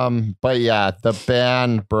 But yeah, the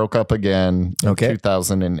band broke up again in Okay.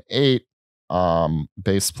 2008.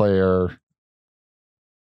 Bass player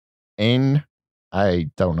Ain, I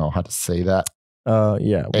don't know how to say that.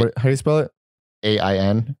 Yeah. How do you spell it?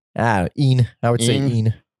 Ain. Ian. I would say Ian.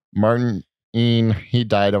 Ian. Martin Ian, he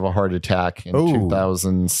died of a heart attack in Oh.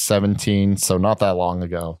 2017, so not that long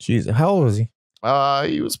ago. Jeez. How old was he?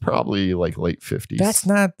 He was probably like late 50s. That's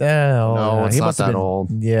not that old. No, it's He not must have that been-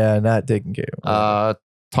 old. Yeah, not taking care of.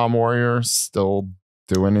 Tom Warrior still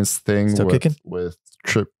doing his thing Still with, kicking? with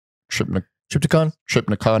Triptychon?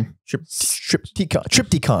 Triptychon.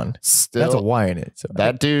 Triptychon. Still, That's a Y in it. So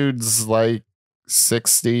that dude's like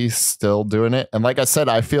 60, still doing it. And like I said,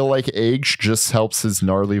 I feel like age just helps his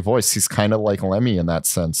gnarly voice. He's kind of like Lemmy in that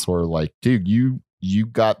sense, where like, dude, you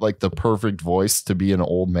got like the perfect voice to be an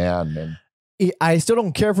old man. And I still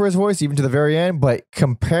don't care for his voice, even to the very end. But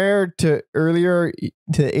compared to earlier,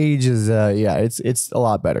 to the ages, it's a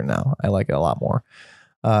lot better now. I like it a lot more.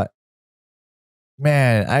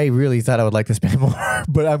 Man, I really thought I would like this band more,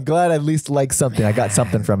 but I'm glad I at least like something. I got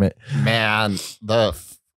something from it. man,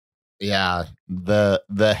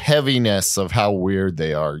 the heaviness of how weird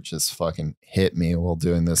they are just fucking hit me while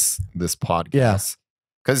doing this podcast. Yeah.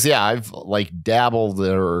 Cause I've like dabbled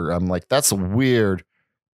or I'm like, that's weird.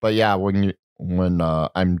 But yeah, when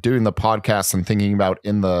I'm doing the podcast and thinking about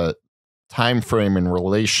in the time frame and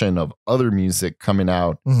relation of other music coming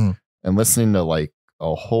out Mhm. and listening to like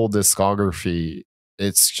a whole discography,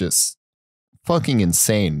 it's just fucking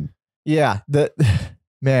insane. Yeah,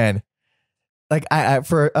 man, like I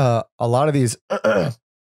for a lot of these,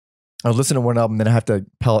 I'll listen to one album, then I have to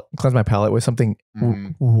cleanse my palate with something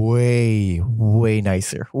Mhm. way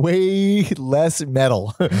nicer, way less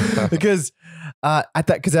metal. Because I thought,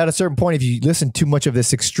 because at a certain point, if you listen too much of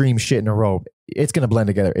this extreme shit in a row, it's gonna blend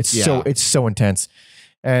together. It's so intense,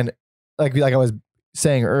 and like I was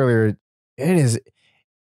saying earlier, it is.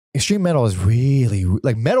 Extreme metal is really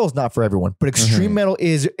like metal is not for everyone, but extreme metal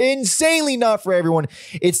is insanely not for everyone.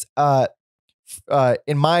 It's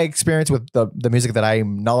in my experience with the music that I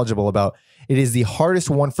am knowledgeable about, it is the hardest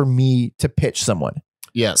one for me to pitch someone,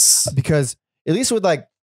 Yes. because at least with like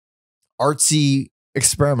artsy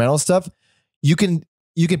experimental stuff, you can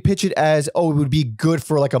pitch it as, oh, it would be good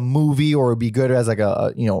for like a movie, or it would be good as like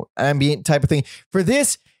a ambient type of thing. For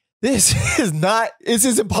this is not. This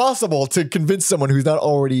is impossible to convince someone who's not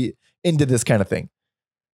already into this kind of thing.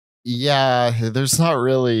 Yeah, there's not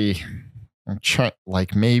really. I'm trying,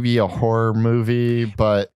 like maybe a horror movie,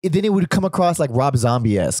 but Then it would come across like Rob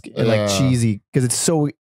Zombie-esque and like Yeah. cheesy, because it's so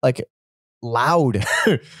like loud.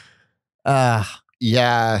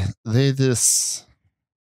 yeah, they just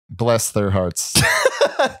bless their hearts.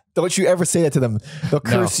 Don't you ever say that to them. They'll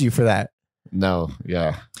curse you for that. No,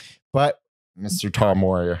 yeah, But Mr. Tom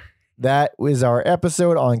Warrior. that was our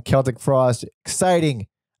episode on Celtic Frost. Exciting.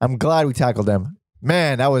 I'm glad we tackled them.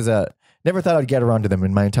 Man, that was never thought I'd get around to them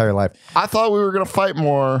in my entire life. I thought we were gonna fight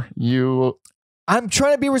more. I'm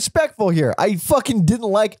trying to be respectful here. I fucking didn't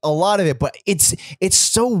like a lot of it, but it's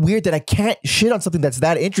so weird that I can't shit on something that's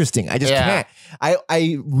that interesting. I just Yeah. can't.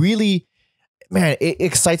 I really, man, it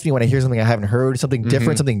excites me when I hear something I haven't heard, something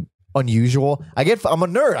different, something unusual. I'm a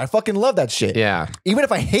nerd. I fucking love that shit. Yeah, Even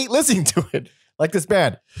if I hate listening to it, like this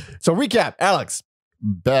band. So recap, Alex.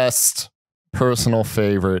 best personal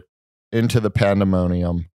favorite, Into the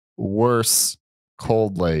Pandemonium. Worst,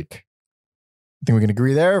 Cold Lake. I think we can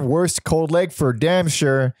agree there. Worst, Cold Lake for damn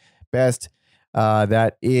sure. Best,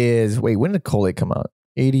 that is, wait, when did Cold Lake come out?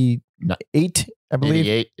 88, I believe.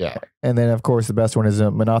 88. Yeah, And then, of course, the best one is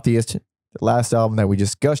Monotheist, the last album that we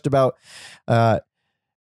just gushed about.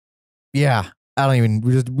 Yeah, I don't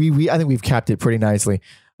even. I think we've capped it pretty nicely.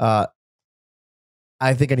 I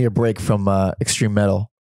think I need a break from extreme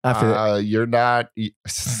metal after that. you're not.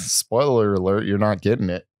 Spoiler alert! You're not getting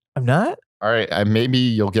it. I'm not. All right, maybe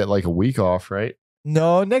you'll get like a week off, right?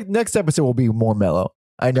 No, next episode will be more mellow.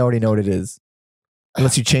 I already know what it is,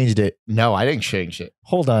 unless you changed it. No, I didn't change it.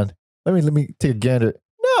 Hold on. Let me take a gander.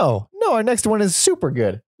 No, our next one is super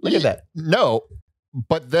good. Look at that. No,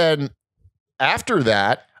 but then after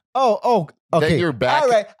that, Oh, okay. Then you're back.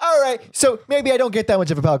 All right. So maybe I don't get that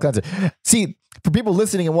much of a palate cleanser. See, for people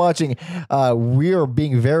listening and watching, we are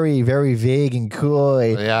being very, very vague and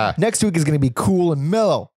coy. yeah, Next week is going to be cool and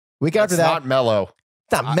mellow. Week after it's that, not mellow.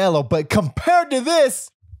 it's not mellow, but compared to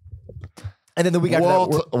this, and then the week after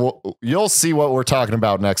that, You'll see what we're talking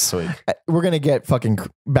about next week. we're gonna get fucking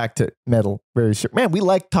back to metal very sure. Man, we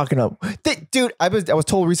like talking up, dude. I was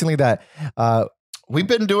told recently that We've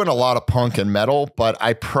been doing a lot of punk and metal, but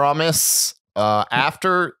I promise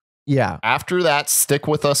after Yeah, After that, stick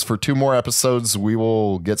with us for 2 more episodes. We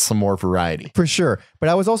will get some more variety. for sure. But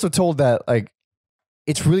I was also told that like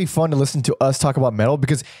it's really fun to listen to us talk about metal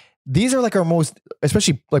because these are like our most,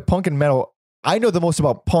 especially like punk and metal. I know the most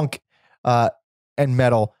about punk and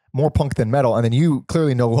metal, more punk than metal, and then you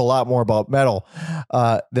clearly know a lot more about metal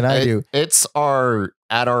than I do. It's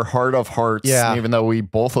at our heart of hearts. Yeah. And even though we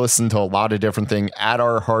both listen to a lot of different things, at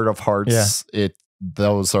our heart of hearts,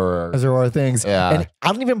 those are our things. Yeah. And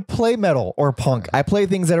I don't even play metal or punk. I play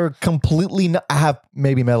things that are completely I have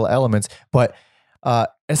maybe metal elements, but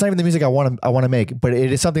it's not even the music I want to make. But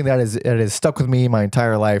it is something that is stuck with me my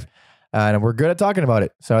entire life, and we're good at talking about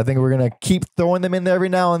it. So I think we're gonna keep throwing them in there every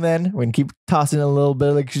now and then. We're gonna keep tossing a little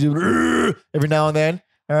bit like every now and then.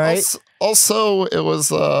 All right. Also, it was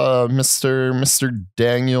Mr.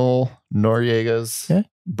 Daniel Noriega's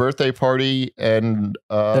birthday party, and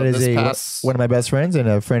That is one of my best friends and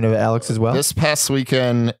a friend of Alex as well. This past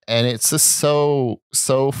weekend, and it's just so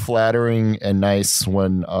flattering and nice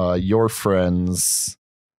when your friends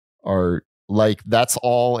are like, that's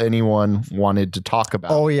all anyone wanted to talk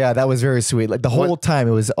about. Oh yeah, that was very sweet. Like the whole time,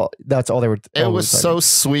 it was that's all they were. It was so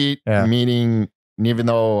sweet meeting. Even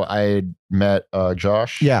though I had met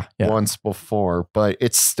Josh once before, but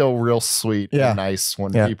it's still real sweet and nice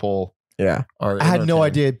when people are. I had no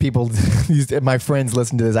idea people, my friends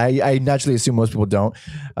listen to this. I naturally assume most people don't.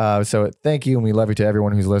 So thank you, and we love you to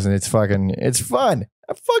everyone who's listening. It's fun. It's fun.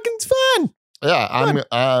 Yeah,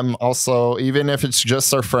 I'm also, even if it's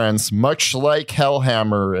just our friends, much like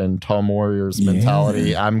Hellhammer and Tom Warrior's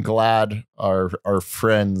mentality, I'm glad our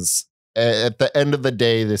friends. At the end of the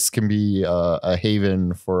day, this can be a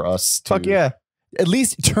haven for us to. Fuck yeah. At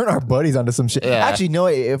least turn our buddies onto some shit. Yeah. Actually, no,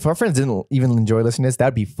 if our friends didn't even enjoy listening to this,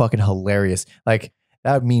 that'd be fucking hilarious. Like,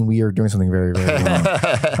 that would mean we are doing something very, very wrong.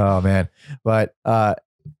 Oh, man. But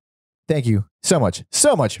thank you so much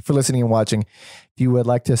for listening and watching. If you would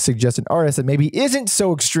like to suggest an artist that maybe isn't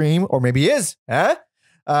so extreme, or maybe is,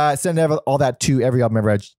 send all that to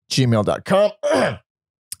everyalbumever@gmail.com.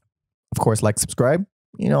 Of course, like, subscribe.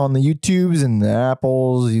 On the YouTubes and the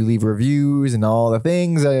Apples, you leave reviews and all the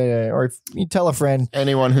things, or if you tell a friend.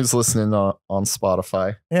 Anyone who's listening on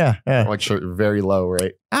Spotify. Yeah. Which are very low,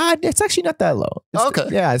 right? It's actually not that low. Okay.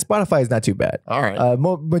 Yeah, Spotify is not too bad. All right.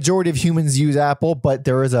 Majority of humans use Apple, but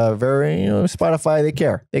there is a very, Spotify, they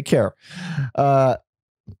care.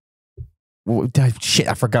 Shit,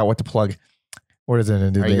 I forgot what to plug. What is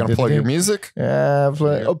it? Are you going to plug your music?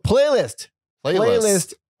 Playlist.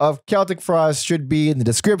 Playlist of Celtic Frost should be in the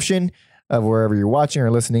description of wherever you're watching or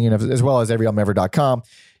listening, and as well as everyalbumever.com.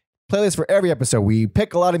 Playlist for every episode. We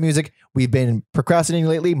pick a lot of music. We've been procrastinating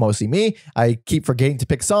lately, mostly me. I keep forgetting to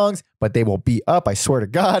pick songs, but they will be up. I swear to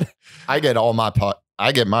God. I get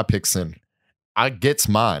my picks in. I gets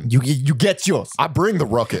mine. You get yours. I bring the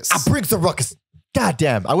ruckus. God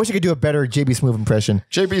damn. I wish I could do a better JB Smoove impression.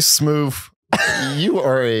 JB Smoove, you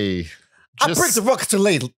are a. I bring the ruckus to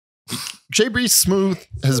late. JB Smoove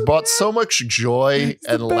has brought so much joy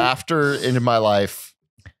and laughter into my life.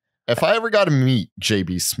 If I ever got to meet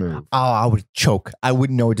JB Smoove, I would choke. I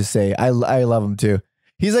wouldn't know what to say. I love him too.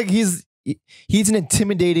 He's an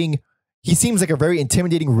intimidating. He seems like a very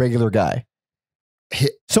intimidating regular guy.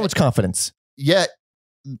 So much confidence. Yet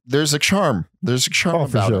there's a charm. There's a charm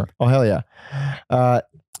about him. Oh hell yeah.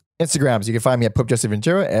 Instagrams, you can find me at Pope Jesse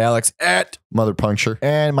Ventura, Alex at Mother Puncture,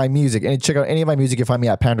 and my music. And check out any of my music. You can find me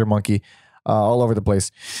at Pander Monkey, all over the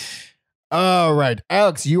place. All right,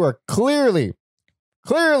 Alex, you are clearly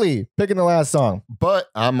picking the last song. But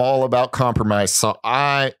I'm all about compromise. So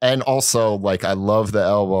I love the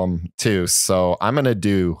album too. So I'm gonna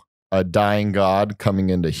do A Dying God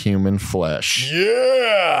Coming into Human Flesh.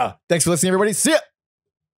 Yeah. Thanks for listening, everybody. See ya.